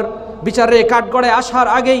বিচারের কাঠগড়ায় আসার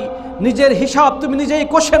আগেই নিজের হিসাব তুমি নিজেই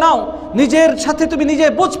কষে নাও, নিজের সাথে তুমি নিজে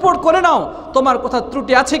বোঝপড় করে নাও, তোমার কোথাও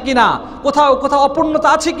ত্রুটি আছে কিনা, কোথাও অপূর্ণতা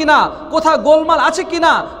আছে কিনা, কোথাও গোলমাল আছে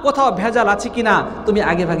কিনা, কোথাও ভেজাল আছে কিনা, তুমি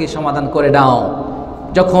আগে ভাগে সমাধান করে নাও।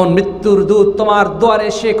 যখন মৃত্যুর দূত তোমার দুয়ারে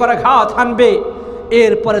এসে করাঘাত হানবে,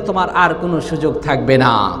 এরপরে তোমার আর কোনো সুযোগ থাকবে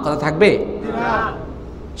না। কথা থাকবে?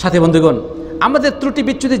 সাথে বন্ধুগণ, আমাদের ত্রুটি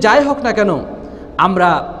বিচ্যুতি যাই হোক না কেন,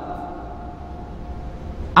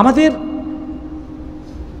 আমাদের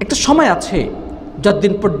একটা সময় আছে,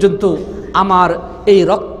 যতদিন পর্যন্ত আমার এই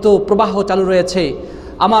রক্ত প্রবাহ চালু রয়েছে,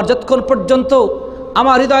 আমার যতক্ষণ পর্যন্ত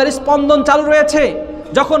আমার হৃদয়ের স্পন্দন চালু রয়েছে,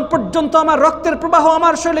 যখন পর্যন্ত আমার রক্তের প্রবাহ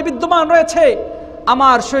আমার শরীরে বিদ্যমান রয়েছে,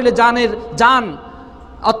 আমার শরীরে জান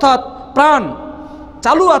অর্থাৎ প্রাণ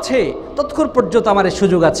চালু আছে, ততক্ষণ পর্যন্ত আমার এই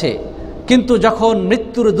সুযোগ আছে। কিন্তু যখন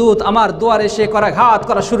মৃত্যুর দূত আমার দুয়ারে এসে করাঘাত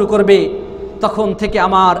করা শুরু করবে, তখন থেকে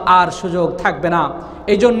আমার আর সুযোগ থাকবে না।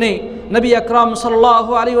 এই জন্যে নবী আকরাম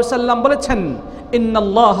সাল্লাল্লাহু আলাইহি ওয়াসাল্লাম বলেছেন,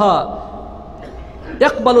 ইন্নাল্লাহা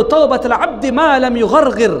ইয়াকবালু তাওবাতাল আবদি মা লাম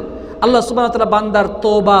ইউগারগির। আল্লাহ সুবহানাহু ওয়া তাআলা বান্দার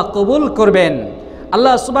তওবা কবুল করবেন,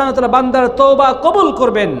 আল্লাহ সুবহানাহু ওয়া তাআলা বান্দার তওবা কবুল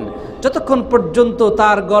করবেন যতক্ষণ পর্যন্ত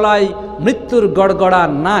তার গলায় মৃত্যুর গড়গড়া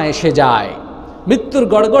না এসে যায়। মৃত্যুর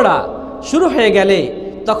গড়গড়া শুরু হয়ে গেলে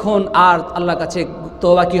তখন আর আল্লাহর কাছে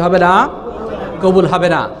তওবা কি হবে না, কবুল হবে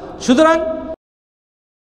না। সুতরাং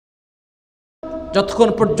যতক্ষণ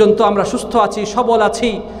পর্যন্ত আমরা সুস্থ আছি, সবল আছি,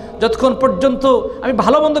 যতক্ষণ পর্যন্ত আমি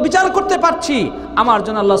ভালো মন্দ বিচার করতে পারছি, আমার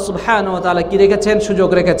জন্য আল্লাহ সুবহানাহু ওয়া তাআলা কি রেখেছেন, সুযোগ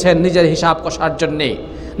রেখেছেন নিজের হিসাব কষার জন্যে,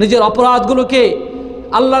 নিজের অপরাধগুলোকে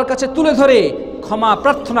আল্লাহর কাছে তুলে ধরে ক্ষমা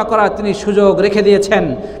প্রার্থনা করার তিনি সুযোগ রেখে দিয়েছেন।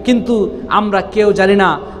 কিন্তু আমরা কেউ জানি না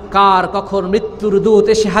কার কখন মৃত্যুর দূত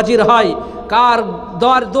এসে হাজির হয়, কার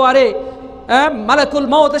দুয়ারে মালাকুল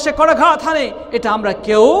মউত এসে কড়াঘাত হানে, এটা আমরা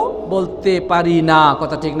কেউ বলতে পারি না।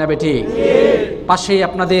 কথা ঠিক না বেঠিক? পাশেই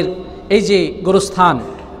আপনাদের এই যে গোরস্থান,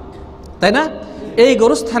 তাই না? এই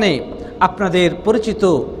গোরস্থানে আপনাদের পরিচিত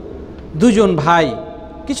দুজন ভাই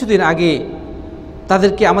কিছুদিন আগে,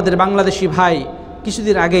 তাদেরকে আমাদের বাংলাদেশি ভাই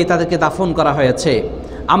কিছুদিন আগে তাদেরকে দাফন করা হয়েছে।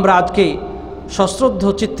 আমরা আজকে সশ্রদ্ধ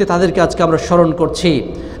চিত্তে তাদেরকে আজকে আমরা স্মরণ করছি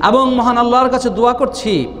এবং মহান আল্লাহর কাছে দোয়া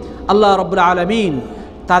করছি আল্লাহ রাব্বুল আলামিন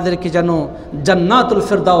তাদেরকে যেন জান্নাতুল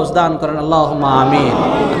ফিরদাউস দান করেন, আল্লাহুম্মা আমিন।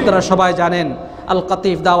 আপনারা সবাই জানেন আল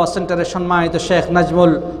কাতিফ দাওয়া সেন্টারের সম্মানিত শেখ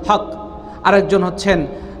নাজমুল হক, আরেকজন হচ্ছেন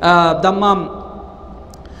দাম্মাম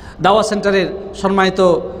দাওয়া সেন্টারের সম্মানিত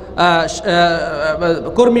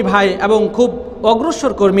কর্মী ভাই এবং খুব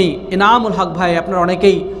অগ্রসর কর্মী ইনামুল হক ভাই। আপনারা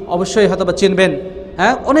অনেকেই অবশ্যই হয়তো বা চিনবেন।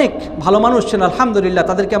 হ্যাঁ, অনেক ভালো মানুষ ছিলেন আলহামদুলিল্লাহ।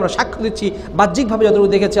 তাদেরকে আমরা সাক্ষ্য দিচ্ছি, বাহ্যিকভাবে যতটুকু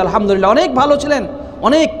দেখেছি আলহামদুলিল্লাহ অনেক ভালো ছিলেন,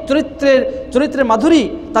 অনেক চরিত্রের মাধুরী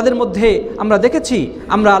তাদের মধ্যে আমরা দেখেছি।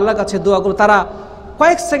 আমরা আল্লাহর কাছে দোয়া করি, তারা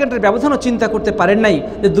কয়েক সেকেন্ডের ব্যবধানও চিন্তা করতে পারেন নাই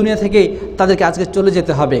যে দুনিয়া থেকে তাদেরকে আজকে চলে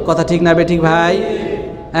যেতে হবে। কথা ঠিক না বেঠিক ভাই?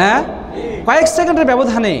 হ্যাঁ, কয়েক সেকেন্ডের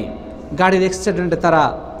ব্যবধানে গাড়ির অ্যাক্সিডেন্টে তারা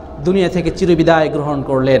দুনিয়া থেকে চিরবিদায় গ্রহণ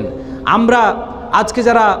করলেন। আমরা আজকে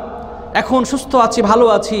যারা এখন সুস্থ আছি, ভালো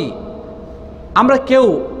আছি, আমরা কেউ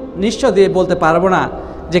নিশ্চয় দিয়ে বলতে পারবো না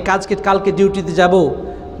যে কালকে ডিউটিতে যাব,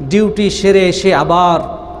 ডিউটি সেরে এসে আবার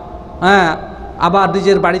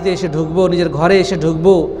নিজের বাড়িতে এসে ঢুকবো, নিজের ঘরে এসে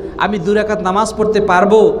ঢুকবো, আমি 2 রাকাত নামাজ পড়তে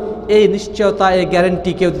পারবো, এই নিশ্চয়তা, এই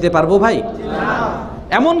গ্যারেন্টি কেউ দিতে পারবো ভাই?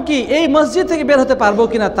 এমনকি এই মসজিদ থেকে বের হতে পারবো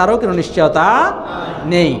কিনা তারও কোনো নিশ্চয়তা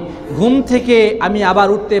নেই। ঘুম থেকে আমি আবার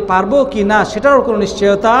উঠতে পারবো কি না সেটারও কোনো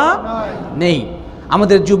নিশ্চয়তা নেই।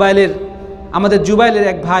 আমাদের জুবাইলের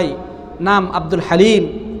এক ভাই নাম আব্দুল হালিম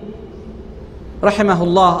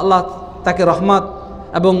রাহিমাহুল্লাহ, আল্লাহ তাকে রহমত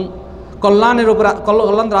এবং কল্যাণের উপর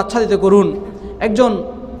কল্যাণ আচ্ছাদিত করুন। একজন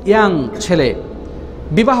ইয়াং ছেলে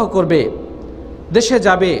বিবাহ করবে, দেশে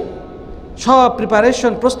যাবে, সব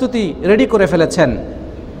প্রিপারেশন প্রস্তুতি রেডি করে ফেলেছেন।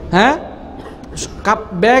 হ্যাঁ,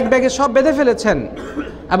 ব্যাগে সব বেঁধে ফেলেছেন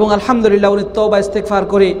এবং আলহামদুলিল্লাহ উনি তওবা ইস্তেগফার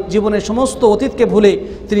করে জীবনের সমস্ত অতীতকে ভুলে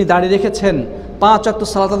তিনি দাঁড়িয়ে রেখেছেন। 5 ওয়াক্ত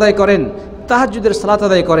সালাত আদায় করেন, তাহাজ্জুদের সালাত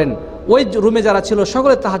আদায় করেন। ওই রুমে যারা ছিল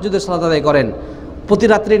সকলে তাহাজ্জুদের সালাত আদায় করেন। প্রতি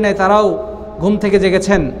রাত্রি নেয় তারাও ঘুম থেকে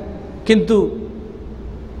জেগেছেন, কিন্তু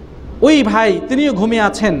ওই ভাই তিনিও ঘুমিয়ে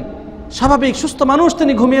আছেন। স্বাভাবিক সুস্থ মানুষ,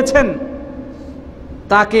 তিনি ঘুমিয়েছেন।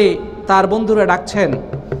 তাকে তার বন্ধুরা ডাকছেন,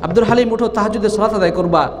 আব্দুল হালিম উঠো, তাহাজ্জুদের সালাত আদায়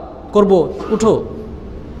করব, উঠো।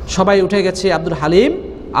 সবাই উঠে গেছে, আব্দুল হালিম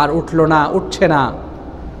আর উঠছে না।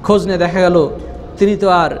 খোঁজ নিয়ে দেখা গেল তিনি তো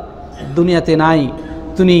আর দুনিয়াতে নাই।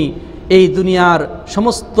 তিনি এই দুনিয়ার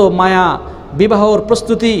সমস্ত মায়া, বিবাহর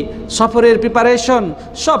প্রস্তুতি, সফরের প্রিপারেশন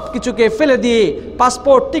সব কিছুকে ফেলে দিয়ে,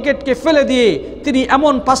 পাসপোর্ট টিকিটকে ফেলে দিয়ে তিনি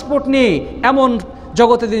এমন পাসপোর্ট নিয়ে এমন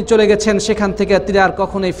জগতে তিনি চলে গেছেন, সেখান থেকে তিনি আর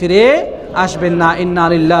কখনোই ফিরে আসবেন না। ইন্না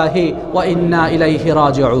লিল্লাহি ওয়া ইন্না ইলাইহি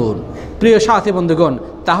রাজিউন। প্রিয় সাথী বন্ধুগণ,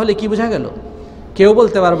 তাহলে কি বোঝা গেল? কেউ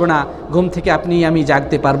বলতে পারবো না ঘুম থেকে আপনি আমি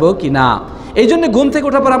জাগতে পারবো কি না। এই জন্য ঘুম থেকে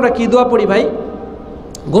ওঠার পর আমরা কি দোয়া পড়ি ভাই?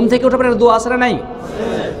 ঘুম থেকে ওঠার পর একটা দোয়া আসলে নাই?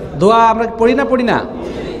 দোয়া আমরা পড়ি না?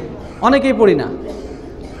 অনেকেই পড়ি না,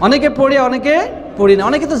 অনেকে পড়ি, অনেকে পড়ি না।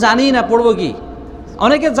 অনেকে তো জানি না পড়বো কি,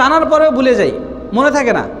 অনেকে জানার পরেও ভুলে যাই, মনে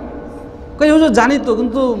থাকে না। কই হুজুর জানি তো,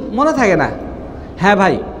 কিন্তু মনে থাকে না। হ্যাঁ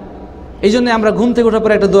ভাই, এই জন্য আমরা ঘুম থেকে ওঠার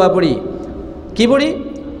পরে একটা দোয়া পড়ি। কি পড়ি?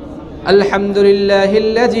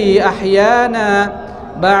 আলহামদুলিল্লাহিল্লাযী আহইয়ানা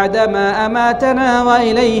বা'দা মা আমাতানা ওয়া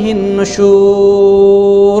ইলাইহিন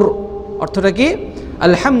নুশুর। অর্থটা কি?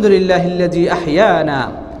 আলহামদুলিল্লাহিল্লাযী আহইয়ানা,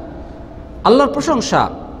 আল্লাহর প্রশংসা,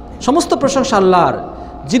 সমস্ত প্রশংসা আল্লাহর,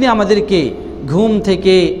 যিনি আমাদেরকে ঘুম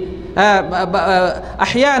থেকে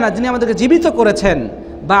আহইয়ানা, যিনি আমাদেরকে জীবিত করেছেন,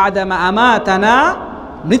 বা'দা মা আমাতানা,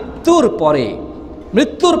 মৃত্যুর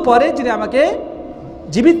পরে যিনি আমাকে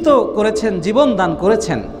জীবিত করেছেন, জীবন দান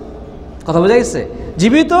করেছেন। কথা বোঝা গেছে?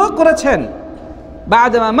 জীবিত করেছেন,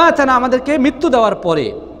 বা'দা মা আমাতানা, আমাদেরকে মৃত্যু দেওয়ার পরে,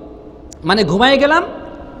 মানে ঘুমায় গেলাম,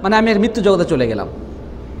 মানে আমি মৃত্যু জগতে চলে গেলাম।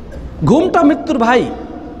 ঘুমটা মৃত্যুর ভাই।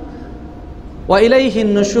 ওয়া ইলাইহিন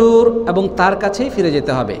নুশুর, এবং তার কাছেই ফিরে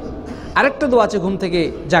যেতে হবে। আরেকটা দোয়া আছে ঘুম থেকে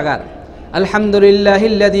জাগার,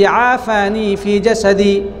 আলহামদুলিল্লাহিল্লাযী আফানি ফি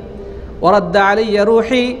জাসাদি ওয়া রাদ্দা আলাইয়া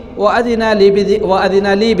রূহি ওয়া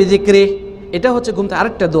আযিনা লি বিযিকরি। এটা হচ্ছে ঘুম থেকে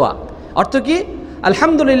আরেকটা দোয়া। অর্থ কি?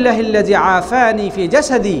 আলহামদুলিল্লাহিল্লাযী আফানি ফি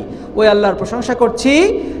জাসাদি, ওই আল্লাহর প্রশংসা করছি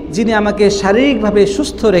যিনি আমাকে শারীরিকভাবে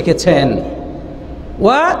সুস্থ রেখেছেন,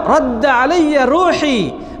 ওয়া রাদ্দা আলাইয়া রূহি,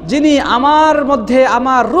 যিনি আমার মধ্যে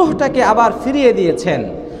আমার রূহটাকে আবার ফিরিয়ে দিয়েছেন।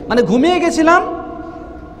 মানে ঘুমিয়ে গেছিলাম,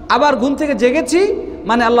 আবার ঘুম থেকে জেগেছি,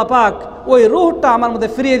 মানে আল্লাহ পাক ওই রূহটা আমার মধ্যে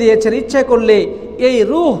ফিরিয়ে দিয়েছেন। ইচ্ছা করলে এই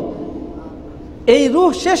রূহ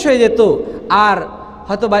শেষ হয়ে যেত, আর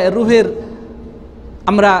হয়তো বা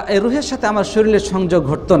এই রূহের সাথে আমার শরীরের সংযোগ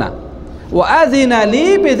ঘটতো না। ওয়া আযিনা লি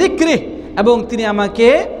বিযিকরি, এবং তিনি আমাকে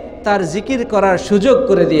তার জিকির করার সুযোগ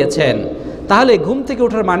করে দিয়েছেন। তাহলে ঘুম থেকে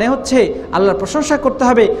ওঠার মানে হচ্ছে আল্লাহর প্রশংসা করতে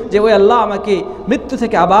হবে যে ওই আল্লাহ আমাকে মৃত্যু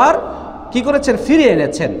থেকে আবার কি করেছেন? ফিরিয়ে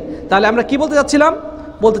এনেছেন। তাহলে আমরা কি বলতে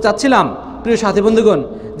চাচ্ছিলাম প্রিয় সাথী বন্ধুগণ,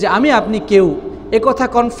 যে আমি আপনি কেউ একথা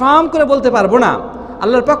কনফার্ম করে বলতে পারবো না।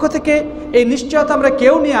 আল্লাহর পক্ষ থেকে এই নিশ্চয়তা আমরা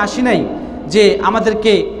কেউ নিয়ে আসি নাই যে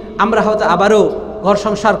আমরা হয়তো আবারও ঘর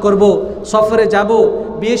সংসার করব, সফরে যাব,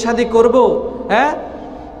 বিয়ে শাদী করব। হ্যাঁ,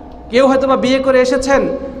 কেউ হয়তো বা বিয়ে করে এসেছেন,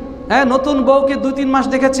 হ্যাঁ, নতুন বউকে 2-3 মাস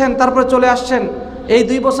দেখেছেন, তারপরে চলে আসছেন। এই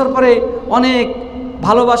 2 বছর পরে অনেক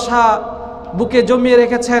ভালোবাসা বুকে জমিয়ে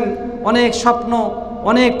রেখেছেন, অনেক স্বপ্ন,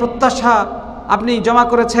 অনেক প্রত্যাশা আপনি জমা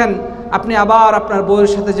করেছেন। আপনি আবার আপনার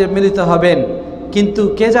বউয়ের সাথে যে মিলিত হবেন, কিন্তু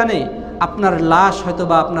কে জানে আপনার লাশ হয়তো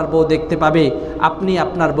বা আপনার বউ দেখতে পাবে, আপনি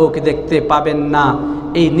আপনার বউকে দেখতে পাবেন না।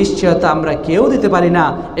 এই নিশ্চয়তা আমরা কেউ দিতে পারি না।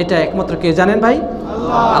 এটা একমাত্র কে জানেন ভাই?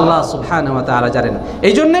 আল্লাহ সুবহানাহু ওয়া তাআলা জানেন।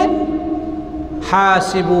 এই জন্যে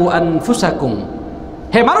হাসিবু আনফুসাকুম,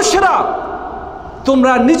 হে মানুষেরা,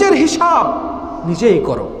 তোমরা নিজের হিসাব নিজেই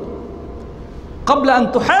করো। ক্বাবলা আন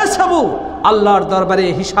তুহাসাবু, আল্লাহর দরবারে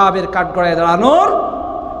হিসাবের কাঠগড়ায় দাঁড়ানোর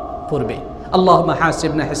পূর্বে। আল্লাহুম্মা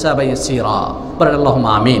হাসিবনা হিসাবান ইয়াসীরা, বলেন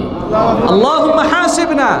আল্লাহুম্মা আমিন। আল্লাহুম্মা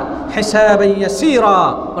হাসিবনা হিসাবান ইয়াসীরা,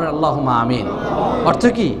 বলেন আল্লাহুম্মা আমিন। অর্থ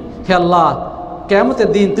কি? হে আল্লাহ, কিয়ামতের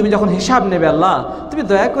দিন তুমি যখন হিসাব নেবে, আল্লাহ তুমি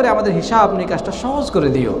দয়া করে আমাদের হিসাব নিকাশটা সহজ করে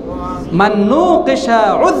দিও। মান নুকিশা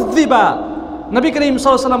উযযিবা, নবী করিম সাল্লাল্লাহু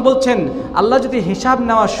আলাইহি ওয়াসাল্লাম বলছেন, আল্লাহ যদি হিসাব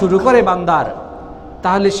নেওয়া শুরু করে বান্দার,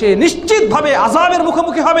 তাহলে সে নিশ্চিতভাবে আযাবের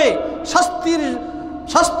মুখোমুখি হবে,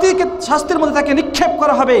 শাস্তির মধ্যে তাকে নিক্ষেপ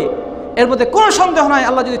করা হবে। এর মধ্যে কোনো সন্দেহ নাই।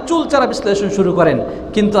 আল্লাহ যদি চুলচারা বিশ্লেষণ শুরু করেন,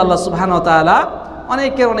 কিন্তু আল্লাহ সুবহানাহু ওয়া তাআলা অনেক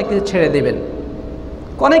কিছু ছেড়ে দেবেন,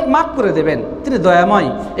 অনেক মাফ করে দেবেন। তিনি দয়াময়।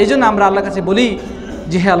 এই জন্য আমরা আল্লাহর কাছে বলি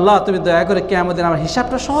যে হে আল্লাহ, তুমি দয়া করে কিয়ামতের দিন আমার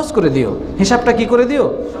হিসাবটা সহজ করে দিও। হিসাবটা কি করে দিও?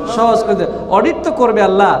 সহজ করে দিও। অডিট তো করবে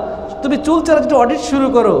আল্লাহ, তুমি চুলচারা যদি অডিট শুরু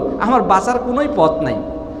করো, আমার বাঁচার কোনোই পথ নাই।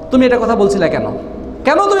 তুমি এটা কথা বলছিলে কেন?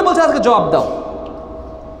 কেন তুমি বলছো আজকে জবাব দাও?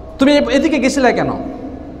 তুমি এদিকে গেছিলে কেন?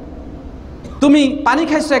 তুমি পানি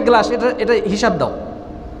খাইছো 1 গ্লাস, এটা হিসাব দাও।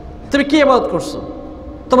 তুমি কি ইবাদত করছো?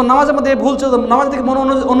 তোমার নামাজের মধ্যে ভুল ছিল, নামাজ থেকে মন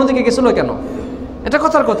অন্যদিকে গেছিল কেন? এটা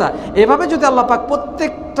কথার কথা। এভাবে যদি আল্লাহ পাক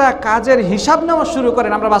প্রত্যেকটা কাজের হিসাব নেওয়া শুরু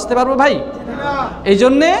করেন, আমরা বাঁচতে পারবো ভাই? এই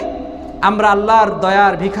জন্যে আমরা আল্লাহর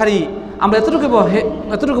দয়ার ভিখারি। আমরা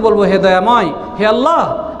এতটুকু বলবো, হে দয়াময়, হে আল্লাহ,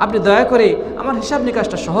 আপনি দয়া করে আমার হিসাব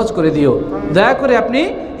নিকাশটা সহজ করে দিও। দয়া করে আপনি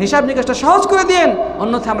হিসাব নিকাশটা সহজ করে দিয়েন,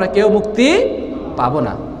 অন্যথায় আমরা কেউ মুক্তি পাবো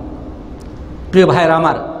না। প্রিয় ভাইয়েরা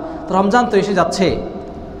আমার, রমজান তো এসে যাচ্ছে।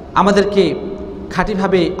 আমাদেরকে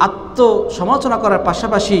খাঁটিভাবে আত্মসমালোচনা করার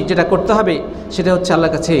পাশাপাশি যেটা করতে হবে সেটা হচ্ছে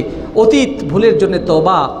আল্লাহর কাছে অতীত ভুলের জন্য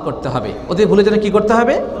তওবা করতে হবে। অতীত ভুলের জন্য কি করতে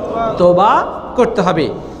হবে? তওবা করতে হবে।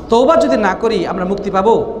 তওবা যদি না করি আমরা মুক্তি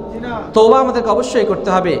পাবো? তওবা আমাদেরকে অবশ্যই করতে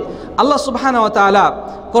হবে। আল্লাহ সুবহানাহু ওয়া তাআলা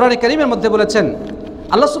কোরআনে কারীমের মধ্যে বলেছেন,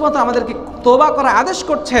 আল্লাহ সুবহানাহু ওয়া তাআলা আমাদেরকে তওবা করার আদেশ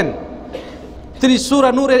করছেন। তিনি সূরা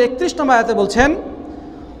নূরের 31 নম্বর আয়াতে বলছেন,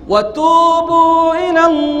 وَتُوبُوا إِلَى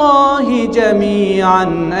اللَّهِ جَمِيعًا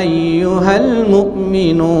أَيُّهَا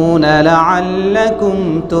الْمُؤْمِنُونَ لَعَلَّكُمْ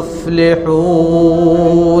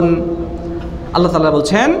تُفْلِحُونَ। আল্লাহ তাআলা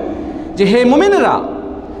বলছেন যে হে মুমিনেরা,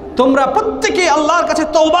 তোমরা প্রত্যেকেই আল্লাহর কাছে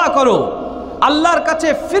তওবা করো, আল্লাহর কাছে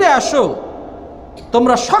ফিরে আসো।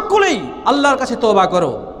 তোমরা সকলেই আল্লাহর কাছে তওবা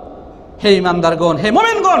করো। হে ঈমানদারগণ, হে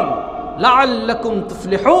মুমিনগণ, লাআল্লাকুম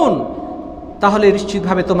তুফলিহুন, তাহলে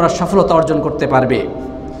নিশ্চিতভাবে তোমরা সফলতা অর্জন করতে পারবে।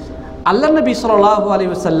 আল্লাহ নবী সাল্লাল্লাহু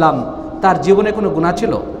আলাইহি ওয়াসাল্লাম তার জীবনে কোনো গুনাহ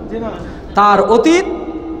ছিল? তার অতীত,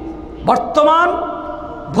 বর্তমান,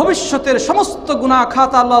 ভবিষ্যতের সমস্ত গুনাহ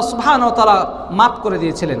খাতা আল্লাহ সুবহানাহু ওয়া তাআলা মাফ করে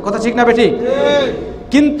দিয়েছিলেন। কথা ঠিক না বেঠিক?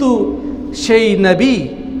 কিন্তু সেই নবী,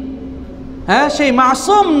 সেই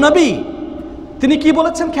মাসুম নবী, তিনি কি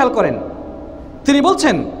বলেছেন খেয়াল করেন। তিনি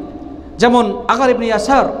বলছেন, যেমন আগার ইবনে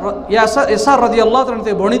ইয়াসার রাদিয়াল্লাহু তাআলা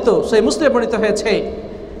থেকে বর্ণিত, সেই মুসলিমে বর্ণিত হয়েছে,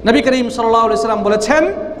 নবী করিম সাল্লাল্লাহু আলাইহি ওয়াসাল্লাম বলেছেন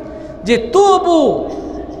যে তুবু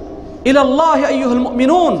ইলাল্লাহি আইয়ুহাল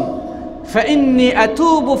মুমিনুন ফাইন্নী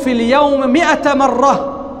আতুবু ফিল ইয়াউমি মিআতা মাররা।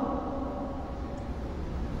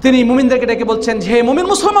 তিনি মুমিনদেরকে ডেকে বলছেন, হে মুমিন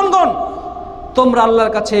মুসলমানগণ, তোমরা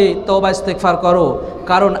আল্লাহর কাছে তওবা ইস্তেগফার করো,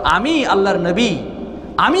 কারণ আমি আল্লাহর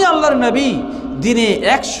নবী দিনে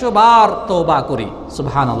 100 বার তওবা করি।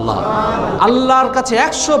 সুবহানাল্লাহ। আল্লাহর কাছে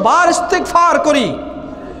 100 বার ইস্তেগফার করি,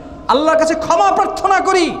 আল্লাহর কাছে ক্ষমা প্রার্থনা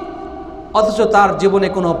করি, অথচ তার জীবনে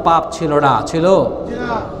কোনো পাপ ছিল না। ছিল?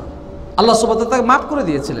 আল্লাহ সুবহানাহু ওয়া তাআলা তাকে মাফ করে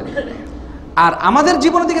দিয়েছিলেন। আর আমাদের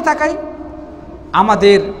জীবনের দিকে তাকাই,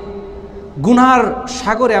 আমাদের গুনার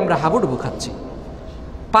সাগরে আমরা হাবুডুবু খাচ্ছি,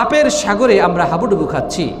 পাপের সাগরে আমরা হাবুডুবু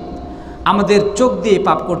খাচ্ছি। আমাদের চোখ দিয়ে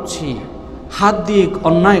পাপ করছি, হাত দিয়ে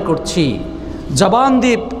অন্যায় করছি, জবান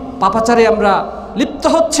দিয়ে পাপাচারে আমরা লিপ্ত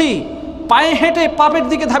হচ্ছি, পায়ে হেঁটে পাপের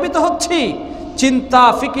দিকে ধাবিত হচ্ছি। চিন্তা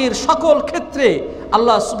ফিকির সকল ক্ষেত্রে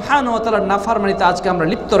আল্লাহ সুবহানাহু ওয়া তাআলার নাফরমানিতে আজকে আমরা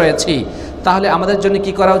লিপ্ত রয়েছি। তাহলে আমাদের জন্য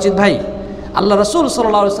কি করা উচিত ভাই? আল্লাহ রাসূল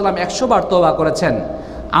সাল্লাল্লাহু আলাইহি সাল্লাম 100 বার তওবা করেছেন,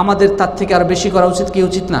 আমাদের তার থেকে আরো বেশি করা উচিত কি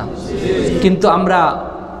উচিত না? কিন্তু আমরা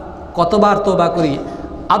কতবার তওবা করি?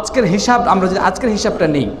 আজকের হিসাব, আমরা যদি আজকের হিসাবটা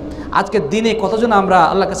নেই, আজকের দিনে কতজন আমরা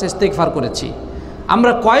আল্লাহর কাছে ইস্তেগফার করেছি?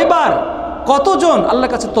 আমরা কয়বার, কতজন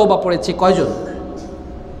আল্লাহর কাছে তওবা পড়েছি? কয়জন?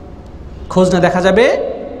 খোঁজ না দেখা যাবে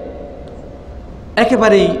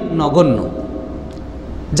একেবারেই নগণ্য।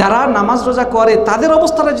 যারা নামাজ রোজা করে তাদের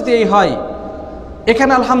অবস্থাটা যদি এই হয়,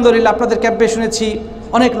 এখানে আলহামদুলিল্লাহ আপনাদের ক্যাম্পে শুনেছি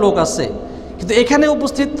অনেক লোক আছে, কিন্তু এখানে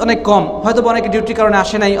উপস্থিত অনেক কম, হয়তো অনেকে ডিউটির কারণে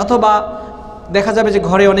আসে নাই, অথবা দেখা যাবে যে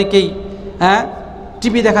ঘরে অনেকেই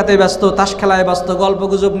টিভি দেখাতে ব্যস্ত, তাস খেলায় ব্যস্ত, গল্প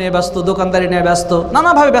গুজব নিয়ে ব্যস্ত, দোকানদারি নিয়ে ব্যস্ত,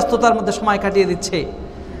 নানাভাবে ব্যস্ততার মধ্যে সময় কাটিয়ে দিচ্ছে।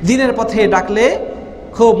 দিনের পথে ডাকলে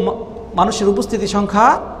খুব মানুষের উপস্থিতি সংখ্যা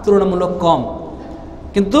তুলনামূলক কম,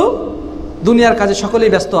 কিন্তু দুনিয়ার কাজে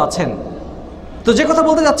সকলেই ব্যস্ত আছেন। তো যে কথা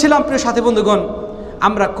বলতে যাচ্ছিলাম প্রিয় সাথী বন্ধুগণ,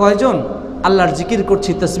 আমরা কয়জন আল্লাহর জিকির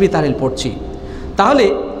করছি, তাসবিহ তাহলিল পড়ছি? তাহলে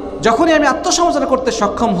যখনই আমি আত্মসমালোচনা করতে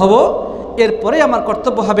সক্ষম হব, এরপরে আমার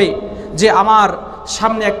কর্তব্য হবে যে আমার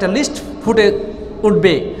সামনে একটা লিস্ট ফুটে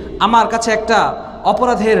উঠবে, আমার কাছে একটা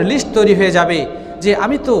অপরাধের লিস্ট তৈরি হয়ে যাবে যে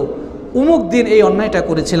আমি তো অমুক দিন এই অন্যায়টা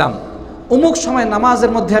করেছিলাম, অমুক সময়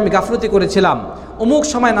নামাজের মধ্যে আমি গাফলতি করেছিলাম, অমুক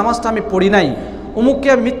সময় নামাজটা আমি পড়ি নাই, অমুককে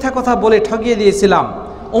আমি মিথ্যা কথা বলে ঠকিয়ে দিয়েছিলাম,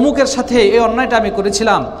 অমুকের সাথে এই অন্যায়টা আমি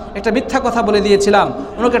করেছিলাম, একটা মিথ্যা কথা বলে দিয়েছিলাম,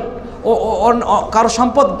 অমুকে কারো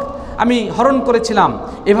সম্পদ আমি হরণ করেছিলাম।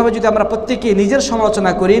 এভাবে যদি আমরা প্রত্যেকে নিজের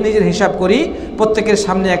সমালোচনা করি, নিজের হিসাব করি, প্রত্যেকের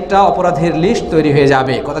সামনে একটা অপরাধের লিস্ট তৈরি হয়ে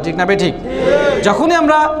যাবে। কথা ঠিক না ঠিক? যখনই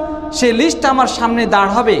আমরা সেই লিস্ট আমার সামনে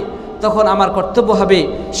দাঁড় হবে, তখন আমার কর্তব্য হবে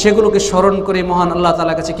সেগুলোকে স্মরণ করে মহান আল্লাহ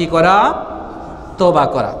তাআলার কাছে কি করা? তওবা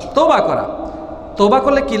করা। তওবা করা। তওবা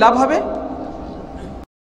করলে কি লাভ হবে?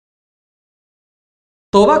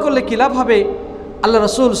 তওবা করলে কি লাভ হবে? আল্লাহ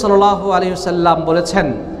রাসূল সাল্লাল্লাহু আলাইহি ওয়াসাল্লাম বলেছেন,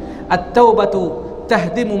 আত-তাওবাতু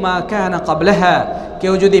তাহদিমু মা কানা ক্বাবলাহা।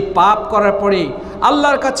 কেউ যদি পাপ করার পরে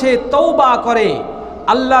আল্লাহর কাছে তওবা করে,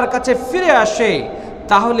 আল্লাহর কাছে ফিরে আসে,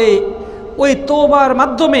 তাহলে ওই তওবার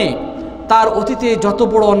মাধ্যমে তার অতীতে যত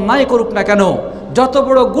বড় অন্যায় করুক না কেন, যত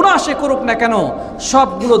বড় গুনাহ সে করুক না কেন,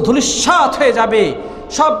 সবগুলো ধূলিসাৎ হয়ে যাবে,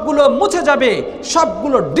 সবগুলো মুছে যাবে,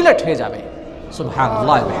 সবগুলো ডিলিট হয়ে যাবে।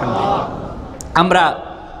 সুবহানাল্লাহ ওয়া বিহামদিহি। আমরা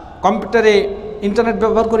কম্পিউটারে ইন্টারনেট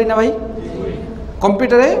ব্যবহার করি না ভাই?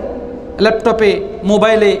 কম্পিউটারে, ল্যাপটপে,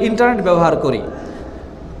 মোবাইলে ইন্টারনেট ব্যবহার করি।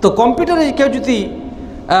 তো কম্পিউটারে কেউ যদি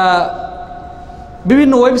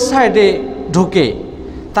বিভিন্ন ওয়েবসাইটে ঢোকে,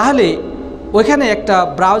 তাহলে ওইখানে একটা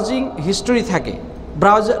ব্রাউজিং হিস্টোরি থাকে,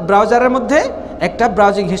 ব্রাউজারের মধ্যে একটা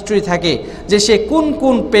ব্রাউজিং হিস্টোরি থাকে, যে সে কোন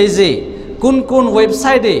কোন পেজে, কোন কোন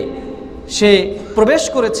ওয়েবসাইটে সে প্রবেশ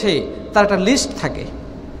করেছে, তার একটা লিস্ট থাকে।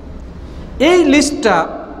 এই লিস্টটা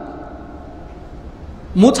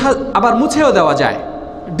আবার মুছেও দেওয়া যায়,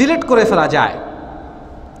 ডিলিট করে ফেলা যায়।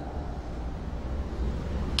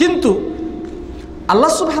 কিন্তু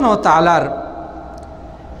আল্লাহ সুবহানাহু ওয়া তাআলার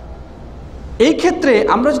এই ক্ষেত্রে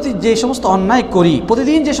আমরা যদি যে সমস্ত অন্যায় করি,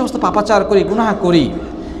 প্রতিদিন যে সমস্ত পাপাচার করি, গুনাহ করি,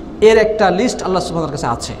 এর একটা লিস্ট আল্লাহ সুবহানাহু ওয়া তাআলার কাছে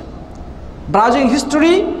আছে। ব্রাউজিং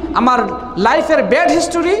হিস্টোরি, আমার লাইফের ব্যাড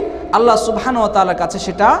হিস্টোরি, আল্লাহ সুবহানাহু ওয়া তাআলার কাছে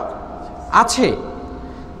সেটা আছে।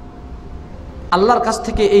 আল্লাহর কাছ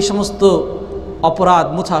থেকে এই সমস্ত অপরাধ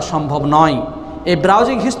মুছা সম্ভব নয়, এই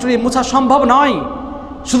ব্রাউজিং হিস্টোরি মুছা সম্ভব নয়।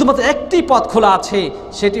 শুধুমাত্র একটি পথ খোলা আছে,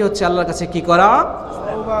 সেটি হচ্ছে আল্লাহর কাছে কি করা?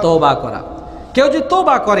 তওবা করা। কেউ যদি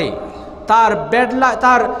তওবা করে,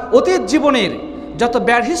 তার অতীত জীবনের যত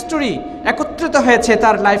ব্যাড হিস্টোরি একত্রিত হয়েছে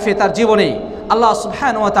তার লাইফে, তার জীবনে, আল্লাহ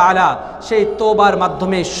সুবহানাহু ওয়া তাআলা সেই তওবার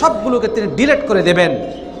মাধ্যমে সবগুলোকে তিনি ডিলিট করে দেবেন।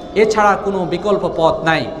 এছাড়া কোনো বিকল্প পথ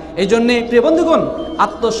নাই। এই জন্যে প্রিয় বন্ধুগণ,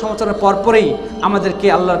 আত্মসমালোচনার পরপরেই আমাদেরকে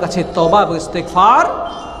আল্লাহর কাছে তওবা ও ইস্তেগফার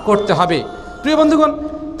করতে হবে। প্রিয় বন্ধুগণ,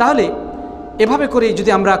 তাহলে এভাবে করে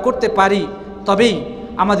যদি আমরা করতে পারি তবেই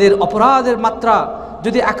আমাদের অপরাধের মাত্রা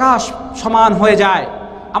যদি আকাশ সমান হয়ে যায়,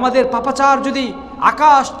 আমাদের পাপাচার যদি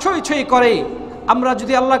আকাশ ছই ছই করে, আমরা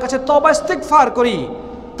যদি আল্লাহর কাছে তওবা ইস্তিগফার করি,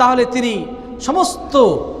 তাহলে তিনি সমস্ত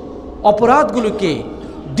অপরাধগুলোকে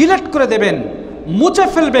ডিলিট করে দেবেন, মুছে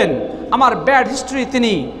ফেলবেন। আমার ব্যাড হিস্ট্রি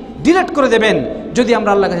তিনি ডিলিট করে দেবেন যদি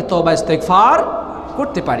আমরা আল্লাহর কাছে তওবা ইস্তিগফার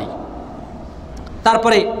করতে পারি।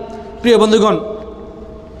 তারপরে প্রিয় বন্ধুগণ,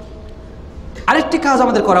 আরেকটি কাজ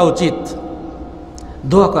আমাদের করা উচিত,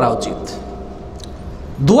 দোয়া করা উচিত।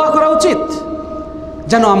 দোয়া করা উচিত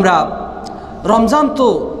যেন আমরা, রমজান তো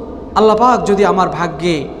আল্লাহ পাক যদি আমার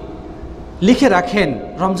ভাগ্যে লিখে রাখেন,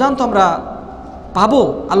 রমজান তো আমরা পাবো,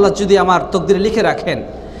 আল্লাহ যদি আমার তকদিরে লিখে রাখেন,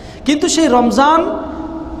 কিন্তু সেই রমজান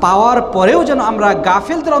পাওয়ার পরেও যেন আমরা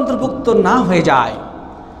গাফিলদের অন্তর্ভুক্ত না হয়ে যাই,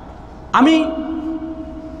 আমি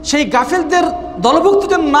সেই গাফিলদের দলভুক্ত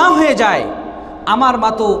যেন না হয়ে যায়। আমার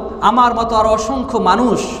মতো আর অসংখ্য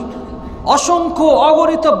মানুষ, অসংখ্য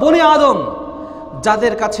অগণিত বনি আদম,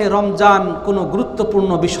 যাদের কাছে রমজান কোনো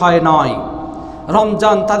গুরুত্বপূর্ণ বিষয় নয়,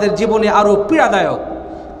 রমজান তাদের জীবনে আরও পীড়াদায়ক,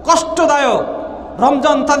 কষ্টদায়ক,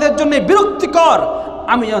 রমজান তাদের জন্য বিরক্তিকর,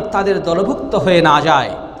 আমি যেন তাদের দলভুক্ত হয়ে না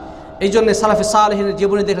যায়। এই জন্যে সালাফে সালেহিনের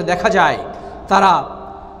জীবনে দেখা যায়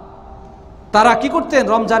তারা কি করতেন,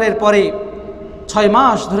 রমজানের পরে 6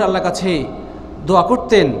 মাস ধরে আল্লাহর কাছে দোয়া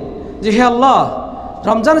করতেন যে হে আল্লাহ,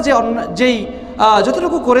 রমজানে যেই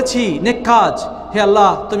যতটুকু করেছি নেক কাজ, হে আল্লাহ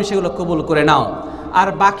তুমি সেগুলো কবুল করে নাও। আর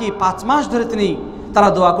বাকি 5 মাস ধরে তারা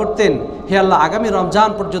দোয়া করতেন, হে আল্লাহ আগামী রমজান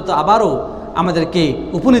পর্যন্ত আবারও আমাদেরকে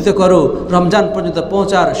উপনীত করো, রমজান পর্যন্ত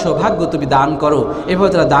পৌঁছার সৌভাগ্য তুমি দান করো। এভাবে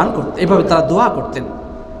তারা দোয়া করতেন।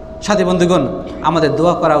 সাথী বন্ধুগণ, আমাদের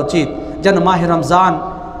দোয়া করা উচিত যেন মাহে রমজান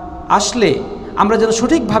আসলে আমরা যেন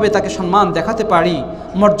সঠিকভাবে তাকে সম্মান দেখাতে পারি,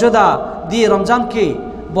 মর্যাদা দিয়ে রমজানকে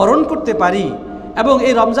বরণ করতে পারি, এবং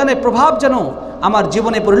এই রমজানের প্রভাব যেন আমার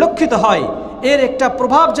জীবনে পরিলক্ষিত হয়, এর একটা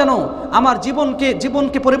প্রভাব যেন আমার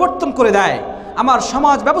জীবনকে পরিবর্তন করে দেয়, আমার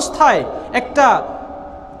সমাজ ব্যবস্থায় একটা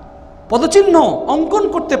পদচিহ্ন অঙ্কন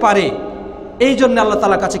করতে পারে। এই জন্য আল্লাহ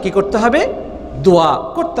তাআলার কাছে কি করতে হবে, দোয়া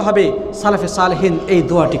করতে হবে। সালাফে সালেহিন এই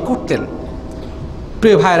দোয়াটি করতেন।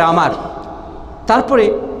 প্রিয় ভাইরা আমার, তারপরে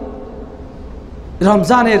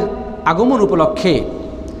রমজানের আগমন উপলক্ষে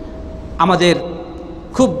আমাদের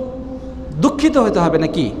খুব দুঃখিত হতে হবে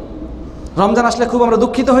নাকি? রমজান আসলে খুব আমরা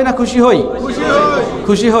দুঃখিত হই না খুশি হই?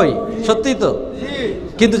 খুশি হই, সত্যিই তো।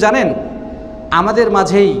 কিন্তু জানেন, আমাদের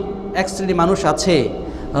মাঝেই এক শ্রেণী মানুষ আছে,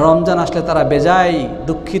 রমজান আসলে তারা বেজায়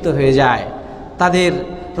দুঃখিত হয়ে যায়, তাদের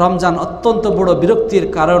রমজান অত্যন্ত বড় বিরক্তির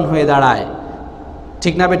কারণ হয়ে দাঁড়ায়।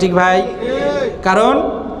 ঠিক না বেঠিক ভাই? কারণ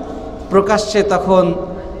প্রকাশ্যে তখন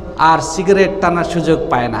আর সিগারেট টানার সুযোগ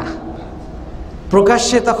পায় না,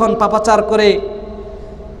 প্রকাশ্যে তখন পাপাচার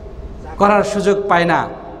করার সুযোগ পায় না,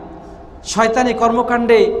 শয়তানি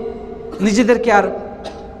কর্মকাণ্ডে নিজেদেরকে আর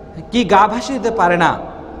গা ভাসিয়ে দিতে পারে না।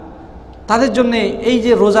 তাদের জন্য এই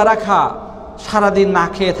যে রোজা রাখা, সারাদিন না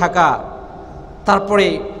খেয়ে থাকা, তারপরে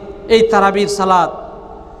এই তারাবির সালাত,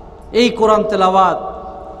 এই কোরআন তেলাওয়াত,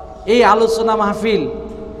 এই আলোচনা মাহফিল,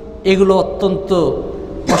 এগুলো অত্যন্ত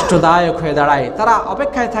কষ্টদায়ক হয়ে দাঁড়ায়। তারা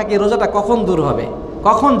অপেক্ষায় থাকে রোজাটা কখন দূর হবে,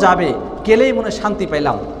 কখন যাবে, গেলেই মনে শান্তি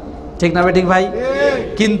পাইলাম। ঠিক না ঠিক ভাই?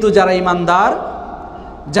 কিন্তু যারা ইমানদার,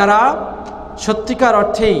 যারা সত্যিকার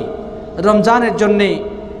অর্থেই রমজানের জন্যে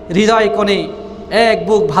হৃদয় কোণে এক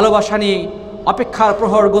বুক ভালোবাসা নিয়ে অপেক্ষার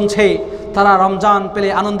প্রহর গুনছে, তারা রমজান পেলে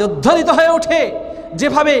আনন্দে উদ্ধারিত হয়ে ওঠে।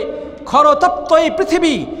 যেভাবে খরতপ্ত এই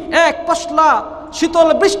পৃথিবী এক পশলা শীতল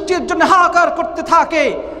বৃষ্টির জন্য হাহাকার করতে থাকে,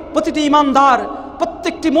 প্রতিটি ইমানদার,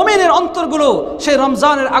 প্রত্যেকটি মুমিনের অন্তরগুলো সেই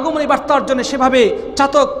রমজানের আগমনী বার্তার জন্য সেভাবে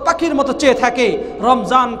চাতক পাখির মতো চেয়ে থাকে।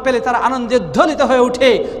 রমজান পেলে তারা আনন্দে উদ্বেলিত হয়ে ওঠে,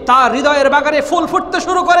 তার হৃদয়ের বাগানে ফুল ফুটতে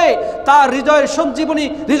শুরু করে, তার হৃদয়ের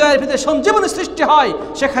ভিতরে সঞ্জীবনী সৃষ্টি হয়,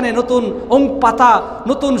 সেখানে নতুন পাতা,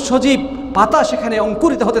 নতুন সজীব পাতা সেখানে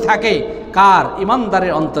অঙ্কুরিত হতে থাকে। কার?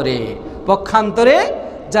 ইমানদারের অন্তরে। পক্ষান্তরে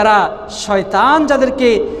যারা শয়তান যাদেরকে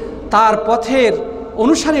তার পথের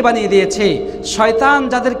অনুসারী বানিয়ে দিয়েছে, শয়তান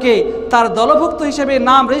যাদেরকে তার দলভুক্ত হিসেবে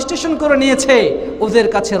নাম রেজিস্ট্রেশন করে নিয়েছে, ওদের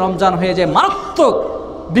কাছে রমজান হয়ে যায় মারাত্মক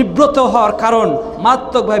বিব্রত হওয়ার কারণ,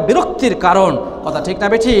 মারাত্মকভাবে বিরক্তির কারণ। কথা ঠিক না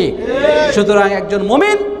বেঠিক? সুতরাং একজন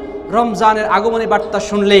মুমিন রমজানের আগমনী বার্তা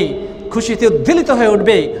শুনলেই খুশিতে উদ্বেলিত হয়ে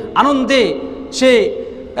উঠবে, আনন্দে সে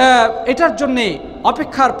এটার জন্যে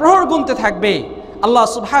অপেক্ষার প্রহর গুনতে থাকবে। আল্লাহ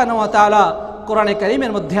সুবহানাহু ওয়া তাআলা কোরআনে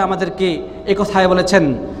কারীমের মধ্যে আমাদেরকে এই কথাই বলেছেন,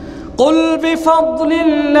 قل بفضل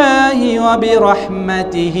الله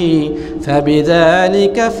وبرحمته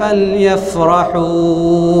فبذلك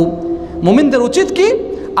فليفرحوا। মুমিনদের উচিত কি?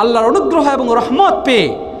 আল্লাহর অনুগ্রহ এবং রহমত পেয়ে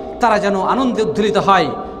তারা যেন আনন্দে উদ্বেলিত হয়,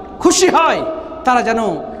 খুশি হয়। তারা যেন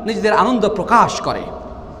নিজেদের আনন্দ প্রকাশ করে।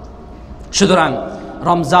 সুতরাং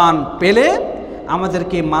রমজান পেলে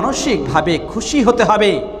আমাদেরকে মানসিকভাবে খুশি হতে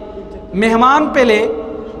হবে। মেহমান পেলে,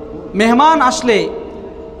 মেহমান আসলে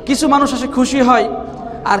কিছু মানুষ আসে খুশি হয়,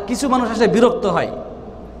 আর কিছু মানুষ আসে বিরক্ত হয়।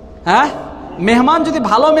 হ্যাঁ, মেহমান যদি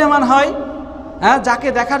ভালো মেহমান হয়, হ্যাঁ, যাকে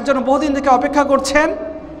দেখার জন্য বহুদিন থেকে অপেক্ষা করছেন,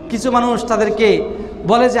 কিছু মানুষ তাদেরকে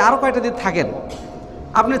বলে যে আরও কয়েকটা দিন থাকেন,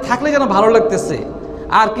 আপনি থাকলে যেন ভালো লাগতেছে।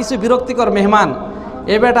 আর কিছু বিরক্তিকর মেহমান,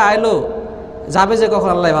 এ বেটা আইলো, যাবে যে কখন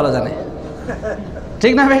আল্লাহ ভালো জানে,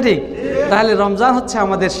 ঠিক না ভাই? ঠিক। তাহলে রমজান হচ্ছে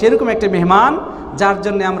আমাদের সেরকম একটা মেহমান, যার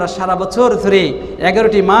জন্য আমরা সারা বছর ধরে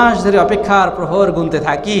 11টি মাস ধরে অপেক্ষার প্রহর গুনতে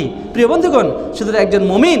থাকি। প্রিয় বন্ধুগণ, শুধু একজন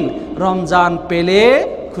মুমিন রমজান পেলে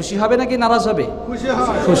খুশি হবে নাকি নারাজ হবে?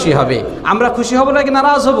 খুশি হবে। আমরা খুশি হব নাকি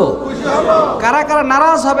নারাজ হব? কারা কারা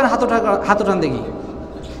নারাজ হবেন হাত উঠান দেখি।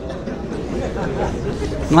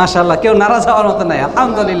 মাশাআল্লাহ, কেউ নারাজ হওয়ার মতো নাই।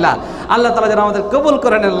 আলহামদুলিল্লাহ, আল্লাহ তাআলা যেন আমাদের কবুল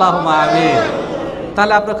করেন, আল্লাহুম্মা আমিন।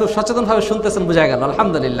 তাহলে আপনারা খুব সচেতনভাবে শুনতেছেন, বোঝা গেল।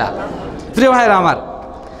 আলহামদুলিল্লাহ। প্রিয় ভাইরা আমার,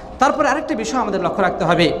 তারপরে আরেকটি বিষয় আমাদের লক্ষ্য রাখতে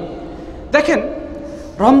হবে। দেখেন,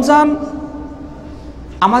 রমজান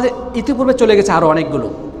আমাদের ইতিপূর্বে চলে গেছে আরও অনেকগুলো,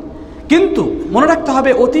 কিন্তু মনে রাখতে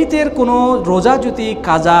হবে অতীতের কোনো রোজা যদি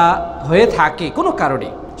কাজা হয়ে থাকে কোনো কারণে,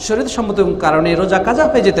 শরীয়তসম্মত কারণে রোজা কাজা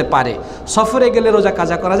হয়ে যেতে পারে। সফরে গেলে রোজা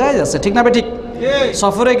কাজা করা যায় যাচ্ছে, ঠিক না? ঠিক।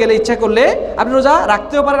 সফরে গেলে ইচ্ছা করলে আপনি রোজা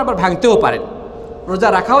রাখতেও পারেন, আবার ভাঙতেও পারেন। রোজা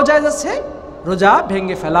রাখাও যায় যাচ্ছে, রোজা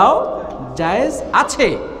ভেঙে ফেলাও জায়েজ আছে।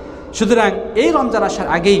 সুতরাং এই রমজান আসার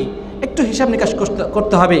আগেই একটু হিসাব নিকাশ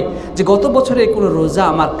করতে হবে যে গত বছরে কোনো রোজা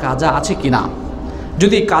আমার কাজা আছে কিনা।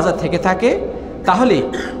 যদি কাজা থেকে থাকে তাহলে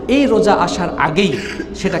এই রোজা আসার আগেই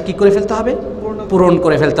সেটা কি করে ফেলতে হবে? পূরণ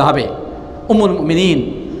করে ফেলতে হবে। উম্মুল মুমিনিন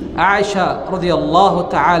আয়েশা রাদিয়াল্লাহু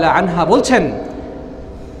তাআলা আনহা বলছেন,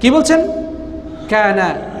 কি বলছেন? কানা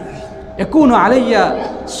ইয়াকুনু আলাইয়া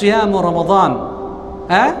সিয়ামু রমাদান,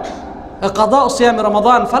 قضاء صيام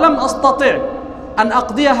رمضان فلم أستطع أن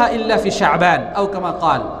أقضيها إلا في شعبان أو كما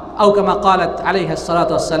قال أو كما قالت عليه الصلاة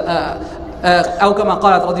والسلام أو كما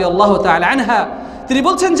قالت رضي الله تعالى عنها। তিনি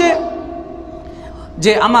বলছেন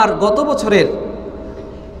যে আমার গত বছরের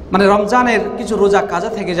মানে রমজানের কিছু রোজা কাজা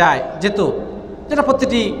থেকে যায় যেত, যেটা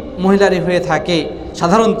প্রতিটি মহিলারই হয়ে থাকে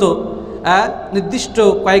সাধারণত। নির্দিষ্ট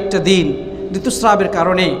কয়েকটা দিন ঋতুস্রাবের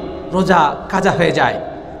কারণে রোজা কাজা হয়ে যায়।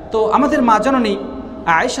 তো আমাদের মা জননী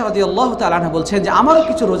আয়েশা রাদিয়াল্লাহু তাআলা আনহা বলছেন যে আমারও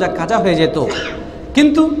কিছু রোজা কাজা হয়ে যেত,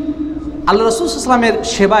 কিন্তু আল্লাহ রাসূল সাল্লাল্লাহু আলাইহি ওয়াসাল্লামের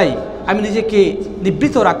সেবায় আমি নিজেকে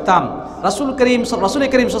নিবৃত্ত রাখতাম, রাসূল করিম সাল্লাল্লাহু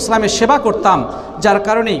আলাইহি ওয়াসাল্লামের সেবা করতাম, যার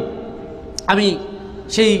কারণে আমি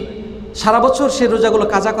সেই সারা বছর সেই রোজাগুলো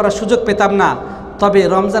কাজা করার সুযোগ পেতাম না। তবে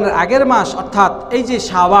রমজানের আগের মাস অর্থাৎ এই যে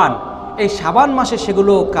শাবান, এই শাবান মাসে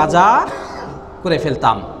সেগুলো কাজা করে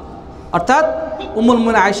ফেলতাম। অর্থাৎ উম্মুল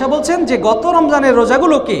মুমিনিন আয়েশা বলছেন যে গত রমজানের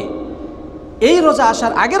রোজাগুলোকে এই রোজা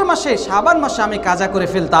আসার আগের মাসে শাবান মাসে আমি কাজা করে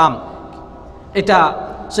ফেলতাম। এটা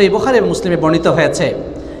সহিহ বুখারী এবং মুসলিমে বর্ণিত হয়েছে।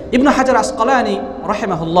 ইবনে হাজার আসকালানী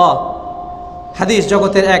রাহিমাহুল্লাহ, হাদিস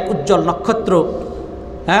জগতের এক উজ্জ্বল নক্ষত্র,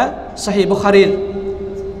 সহিহ বুখারীর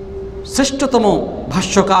শ্রেষ্ঠতম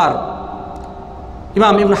ভাষ্যকার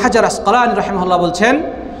ইমাম ইবনে হাজার আসকালানী রাহিমাহুল্লাহ বলছেন,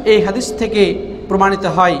 এই হাদিস থেকে প্রমাণিত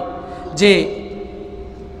হয় যে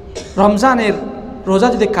রমজানের রোজা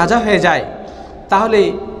যদি কাজা হয়ে যায় তাহলে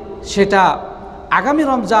সেটা আগামী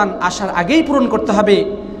রমজান আসার আগেই পূরণ করতে হবে।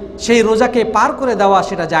 সেই রোজাকে পার করে দেওয়া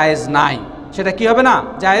সেটা জায়েজ নাই। সেটা কি হবে না?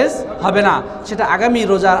 জায়েজ হবে না। সেটা আগামী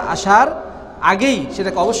রোজার আসার আগেই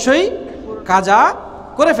সেটাকে অবশ্যই কাজা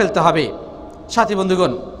করে ফেলতে হবে। সাথী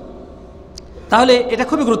বন্ধুগণ, তাহলে এটা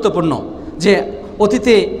খুবই গুরুত্বপূর্ণ যে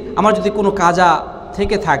অতীতে আমার যদি কোনো কাজা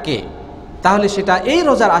থেকে থাকে তাহলে সেটা এই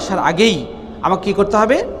রোজার আসার আগেই আমাকে কী করতে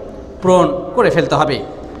হবে? পূরণ করে ফেলতে হবে।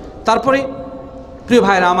 তারপরে প্রিয়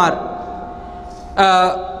ভাইরা আমার,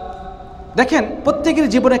 দেখেন প্রত্যেকের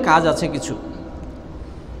জীবনে কাজ আছে, কিছু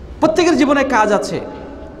প্রত্যেকের জীবনে কাজ আছে।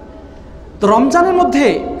 তো রমজানের মধ্যে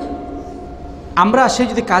আমরা সেই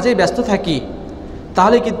যদি কাজে ব্যস্ত থাকি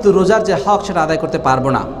তাহলে কিন্তু রোজার যে হক সেটা আদায় করতে পারবো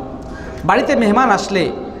না। বাড়িতে মেহমান আসলে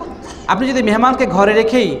আপনি যদি মেহমানকে ঘরে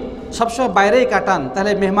রেখেই সবসময় বাইরেই কাটান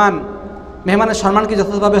তাহলে মেহমানের সম্মান কি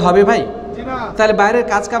যথাযথভাবে হবে ভাই? তাহলে বাইরের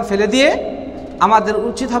কাজ কাম ফেলে দিয়ে আমাদের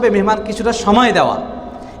উচিত হবে মেহমান কিছুটা সময় দেওয়া।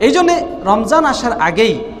 এই জন্যে রমজান আসার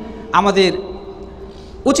আগেই আমাদের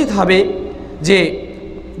উচিত হবে যে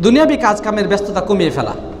দুনিয়াবী কাজকামের ব্যস্ততা কমিয়ে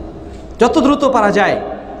ফেলা, যত দ্রুত পারা যায়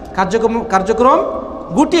কার্যক্রম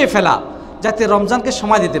গুটিয়ে ফেলা, যাতে রমজানকে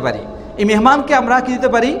সময় দিতে পারি। এই মেহমানকে আমরা কি দিতে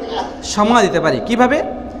পারি? সময় দিতে পারি। কিভাবে?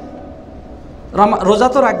 রোজা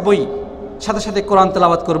তো রাখবই, সাথে সাথে কোরআন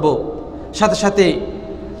তেলাওয়াত করব, সাথে সাথে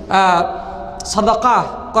সাদাকা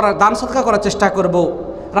করার দান সদকা করার চেষ্টা করব,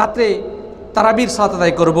 রাত্রে তারাবির সালাত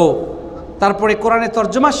আদায় করব, তারপরে কোরআনের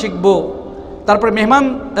তর্জমা শিখব, তারপরে মেহমান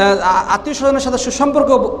আত্মীয় স্বজনের সাথে সুসম্পর্ক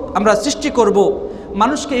আমরা সৃষ্টি করব,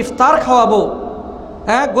 মানুষকে ইফতার খাওয়াবো,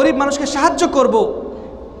 হ্যাঁ, গরিব মানুষকে সাহায্য করব।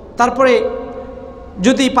 তারপরে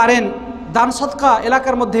যদি পারেন দান সদকা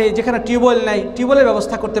এলাকার মধ্যে যেখানে টিউবওয়েল নাই টিউবওয়েলের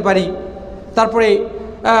ব্যবস্থা করতে পারি। তারপরে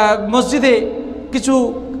মসজিদে কিছু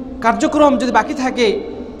কার্যক্রম যদি বাকি থাকে,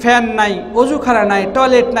 ফ্যান নাই, অজুখানা নাই,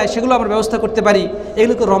 টয়লেট নাই, সেগুলো আমরা ব্যবস্থা করতে পারি।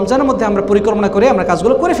 এগুলোকে রমজানের মধ্যে আমরা পরিকল্পনা করে আমরা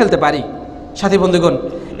কাজগুলো করে ফেলতে পারি। সাথী বন্ধুগণ,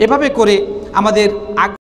 এভাবে করে আমাদের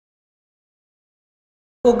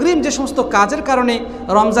অগ্রিম যে সমস্ত কাজের কারণে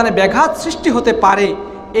রমজানে ব্যাঘাত সৃষ্টি হতে পারে,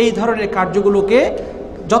 এই ধরনের কার্যগুলোকে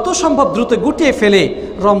যত সম্ভব দ্রুত গুটিয়ে ফেলে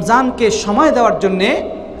রমজানকে সময় দেওয়ার জন্যে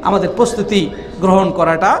আমাদের প্রস্তুতি গ্রহণ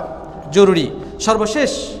করাটা জরুরি।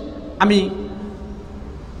 সর্বশেষ আমি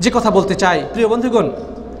যে কথা বলতে চাই, প্রিয় বন্ধুগণ,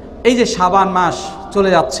 এই যে শাবান মাস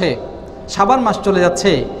চলে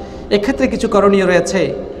যাচ্ছে, এক্ষেত্রে কিছু করণীয় রয়েছে।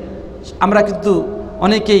 আমরা কিন্তু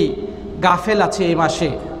অনেকেই গাফেল আছে এই মাসে।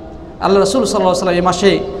 আল্লাহ রাসূল সাল্লাল্লাহু আলাইহি ওয়াসাল্লাম এই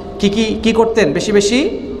মাসে কি করতেন? বেশি বেশি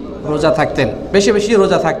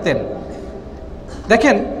রোজা থাকতেন।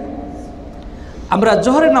 দেখেন, আমরা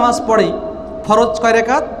জোহরের নামাজ পড়ি, ফরজ কয়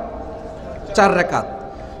রাকাত? 4 রাকাত।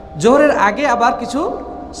 জোহরের আগে আবার কিছু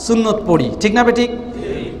সুন্নত পড়ি, ঠিক না বেঠিক?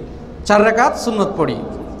 4 রাকাত সুন্নত পড়ি।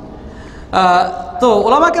 তো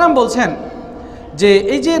ওলামা কেরাম বলছেন যে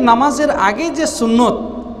এই যে নামাজের আগে যে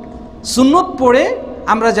সুন্নত পড়ে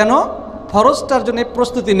আমরা যেন ফরজটার জন্য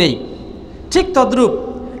প্রস্তুতি নেই। ঠিক তদ্রূপ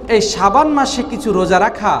এই শাবান মাসে কিছু রোজা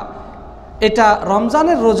রাখা, এটা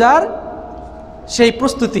রমজানের রোজার সেই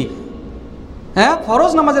প্রস্তুতি। হ্যাঁ,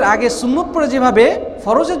 ফরজ নামাজের আগে সুন্নত পড়ে যেভাবে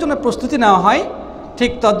ফরজের জন্য প্রস্তুতি নেওয়া হয়,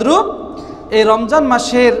 ঠিক তদ্রূপ এই রমজান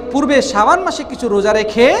মাসের পূর্বে শাবান মাসে কিছু রোজা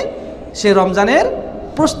রেখে সে রমজানের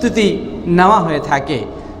প্রস্তুতি নেওয়া হয়ে থাকে।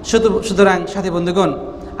 সুতরাং সাথী বন্ধুগণ,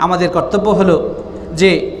 আমাদের কর্তব্য হলো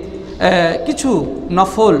যে কিছু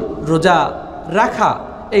নফল রোজা রাখা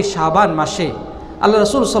এই শাবান মাসে। আল্লাহ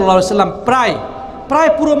রাসূল সাল্লাল্লাহু আলাইহি ওয়াসাল্লাম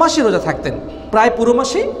প্রায় পুরো মাসই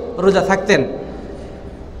রোজা থাকতেন।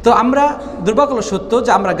 তো আমরা দুর্ভাগ্য সত্য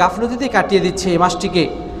যে আমরা গাফলতিতে কাটিয়ে দিচ্ছি এই মাসটিকে,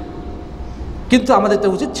 কিন্তু আমাদের তো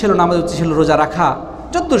উচিত ছিল না, আমাদের উচিত ছিল রোজা রাখা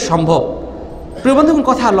যতদূর সম্ভব। প্রিয় বন্ধুগণ,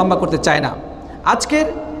 কথা আর লম্বা করতে চাই না। আজকের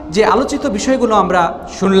যে আলোচিত বিষয়গুলো আমরা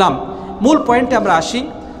শুনলাম, মূল পয়েন্টে আমরা আসি।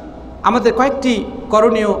 আমাদের কয়েকটি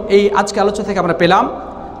করণীয় এই আজকে আলোচনা থেকে আমরা পেলাম।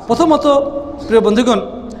 প্রথমত প্রিয় বন্ধুগণ,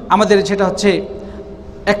 আমাদের যেটা হচ্ছে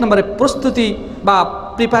 1 নম্বরে প্রস্তুতি বা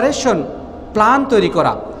প্রিপারেশন, প্ল্যান তৈরি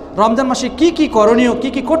করা। রমজান মাসে কি করণীয়,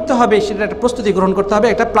 কি করতে হবে, সেটা একটা প্রস্তুতি গ্রহণ করতে হবে,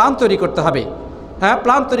 একটা প্ল্যান তৈরি করতে হবে। হ্যাঁ,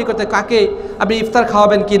 প্ল্যান তৈরি করতে, কাকে আপনি ইফতার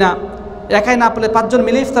খাওয়াবেন কিনা, একাই না পেলে 5 জন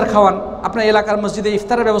মিলে ইফতার খাওয়ান, আপনার এলাকার মসজিদে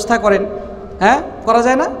ইফতারের ব্যবস্থা করেন। হ্যাঁ, করা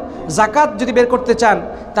যায় না? জাকাত যদি বের করতে চান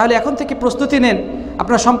তাহলে এখন থেকে প্রস্তুতি নেন,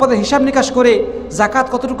 আপনার সম্পদের হিসাব নিকাশ করে জাকাত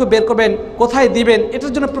কতটুকু বের করবেন, কোথায় দিবেন,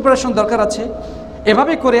 এটার জন্য প্রিপারেশন দরকার আছে।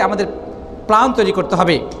 এভাবে করে আমাদের প্ল্যান তৈরি করতে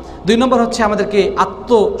হবে। 2 নম্বর হচ্ছে আমাদেরকে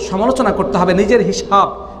আত্মসমালোচনা করতে হবে, নিজের হিসাব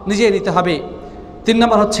নিজে নিতে হবে। 3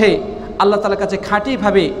 নম্বর হচ্ছে আল্লাহ তাআলার কাছে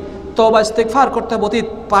খাঁটিভাবে তওবা ইস্তেগফার করতে হবে, অতীত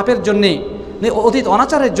পাপের জন্যে, অতীত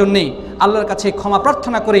অনাচারের জন্যে আল্লাহর কাছে ক্ষমা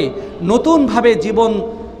প্রার্থনা করে নতুনভাবে জীবন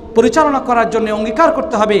পরিচালনা করার জন্য অঙ্গীকার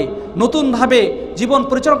করতে হবে, নতুনভাবে জীবন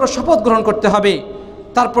পরিচালনা করার শপথ গ্রহণ করতে হবে।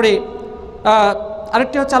 তারপরে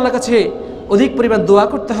আরেকটি হচ্ছে আল্লাহর কাছে অধিক পরিমাণ দোয়া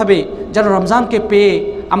করতে হবে, যেন রমজানকে পেয়ে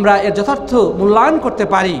আমরা এর যথার্থ মূল্যায়ন করতে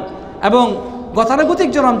পারি এবং গতানুগতিক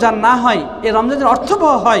যে রমজান না হয়, এই রমজান যেন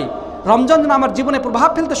অর্থবহ হয়, রমজান যেন আমার জীবনে প্রভাব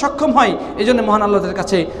ফেলতে সক্ষম হয়, এই জন্য মহান আল্লাহর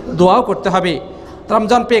কাছে দোয়াও করতে হবে,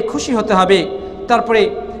 রমজান পেয়ে খুশি হতে হবে। তারপরে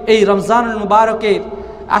এই রমজান মুবারকের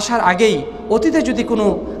আসার আগেই অতীতে যদি কোনো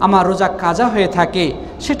আমার রোজা কাজা হয়ে থাকে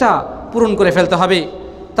সেটা পূরণ করে ফেলতে হবে।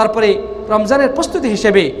 তারপরে রমজানের প্রস্তুতি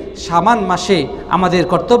হিসেবে শাবান মাসে আমাদের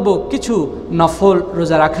কর্তব্য কিছু নফল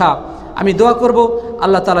রোজা রাখা। আমি দোয়া করব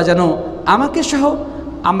আল্লাহ তাআলা যেন আমাকে সহ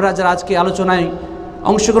আমরা যারা আজকে আলোচনায়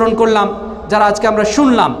অংশগ্রহণ করলাম, যারা আজকে আমরা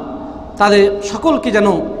শুনলাম, তাদের সকলকে যেন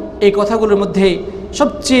এই কথাগুলোর মধ্যে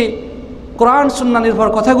সবচেয়ে কোরআন সুন্নাহ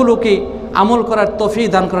নির্ভর কথাগুলোকে আমল করার তৌফিক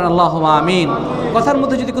দান করেন, আল্লাহুম্মা আমিন। কথার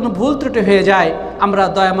মধ্যে যদি কোনো ভুল ত্রুটি হয়ে যায়, আমরা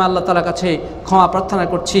দয়াময় আল্লাহ তাআলার কাছে ক্ষমা প্রার্থনা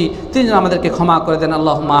করছি, তিনি যেন আমাদেরকে ক্ষমা করে দেন,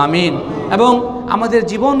 আল্লাহুম্মা আমিন। এবং আমাদের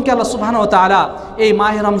জীবনকে আল্লাহ সুবহানাহু ওয়া তাআলা এই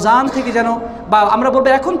মাহে রমজান থেকে যেন, বা আমরা বলবো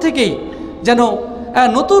এখন থেকেই যেন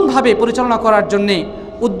নতুনভাবে পরিচালনা করার জন্যে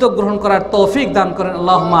উদ্যোগ গ্রহণ করার তৌফিক দান করেন,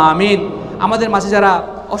 আল্লাহুম্মা আমিন। আমাদের মাঝে যারা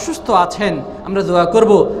অসুস্থ আছেন আমরা দোয়া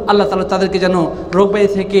করব আল্লাহ তাআলা তাদেরকে যেন রোগব্যাধি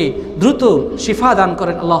থেকে দ্রুত শিফা দান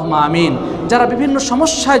করেন, আল্লাহুম্মা আমিন। যারা বিভিন্ন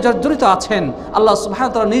সমস্যায় জর্জরিত আছেন আল্লাহ সুবহানাহু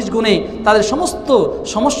ওয়া তাআলা নিজ গুণে তাদের সমস্ত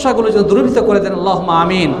সমস্যাগুলো যেন দূরীভূত করে দেন, আল্লাহুম্মা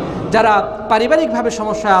আমিন। যারা পারিবারিকভাবে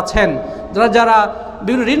সমস্যায় আছেন, যারা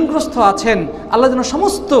বিভিন্ন ঋণগ্রস্ত আছেন, আল্লাহ যেন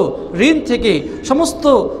সমস্ত ঋণ থেকে, সমস্ত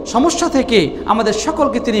সমস্যা থেকে আমাদের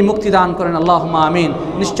সকলকে তিনি মুক্তি দান করেন। আল্লাহুম্মা আমিন।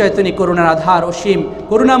 নিশ্চয় তিনি করুণার আধার, অসীম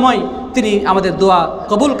করুণাময়, তিনি আমাদের দোয়া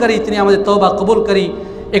কবুলকারী, তিনি আমাদের তওবা কবুলকারী।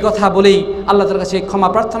 একথা বলেই আল্লাহ তাআলার কাছে ক্ষমা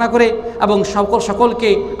প্রার্থনা করে এবং সকলকে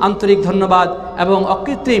আন্তরিক ধন্যবাদ এবং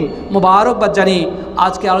অকৃত্রিম মোবারকবাদ জানিয়ে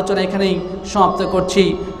আজকে আলোচনা এখানেই সমাপ্ত করছি।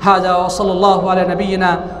 হাযা ওয়া সাল্লাল্লাহু আলা নবিয়িনা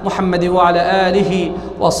মুহাম্মাদি ওয়া আলা আলিহি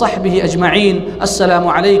ওয়া সাহবিহি আজমাইন। আসসালামু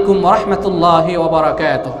আলাইকুম ওয়া রাহমাতুল্লাহি ওয়া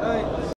বারাকাতুহু।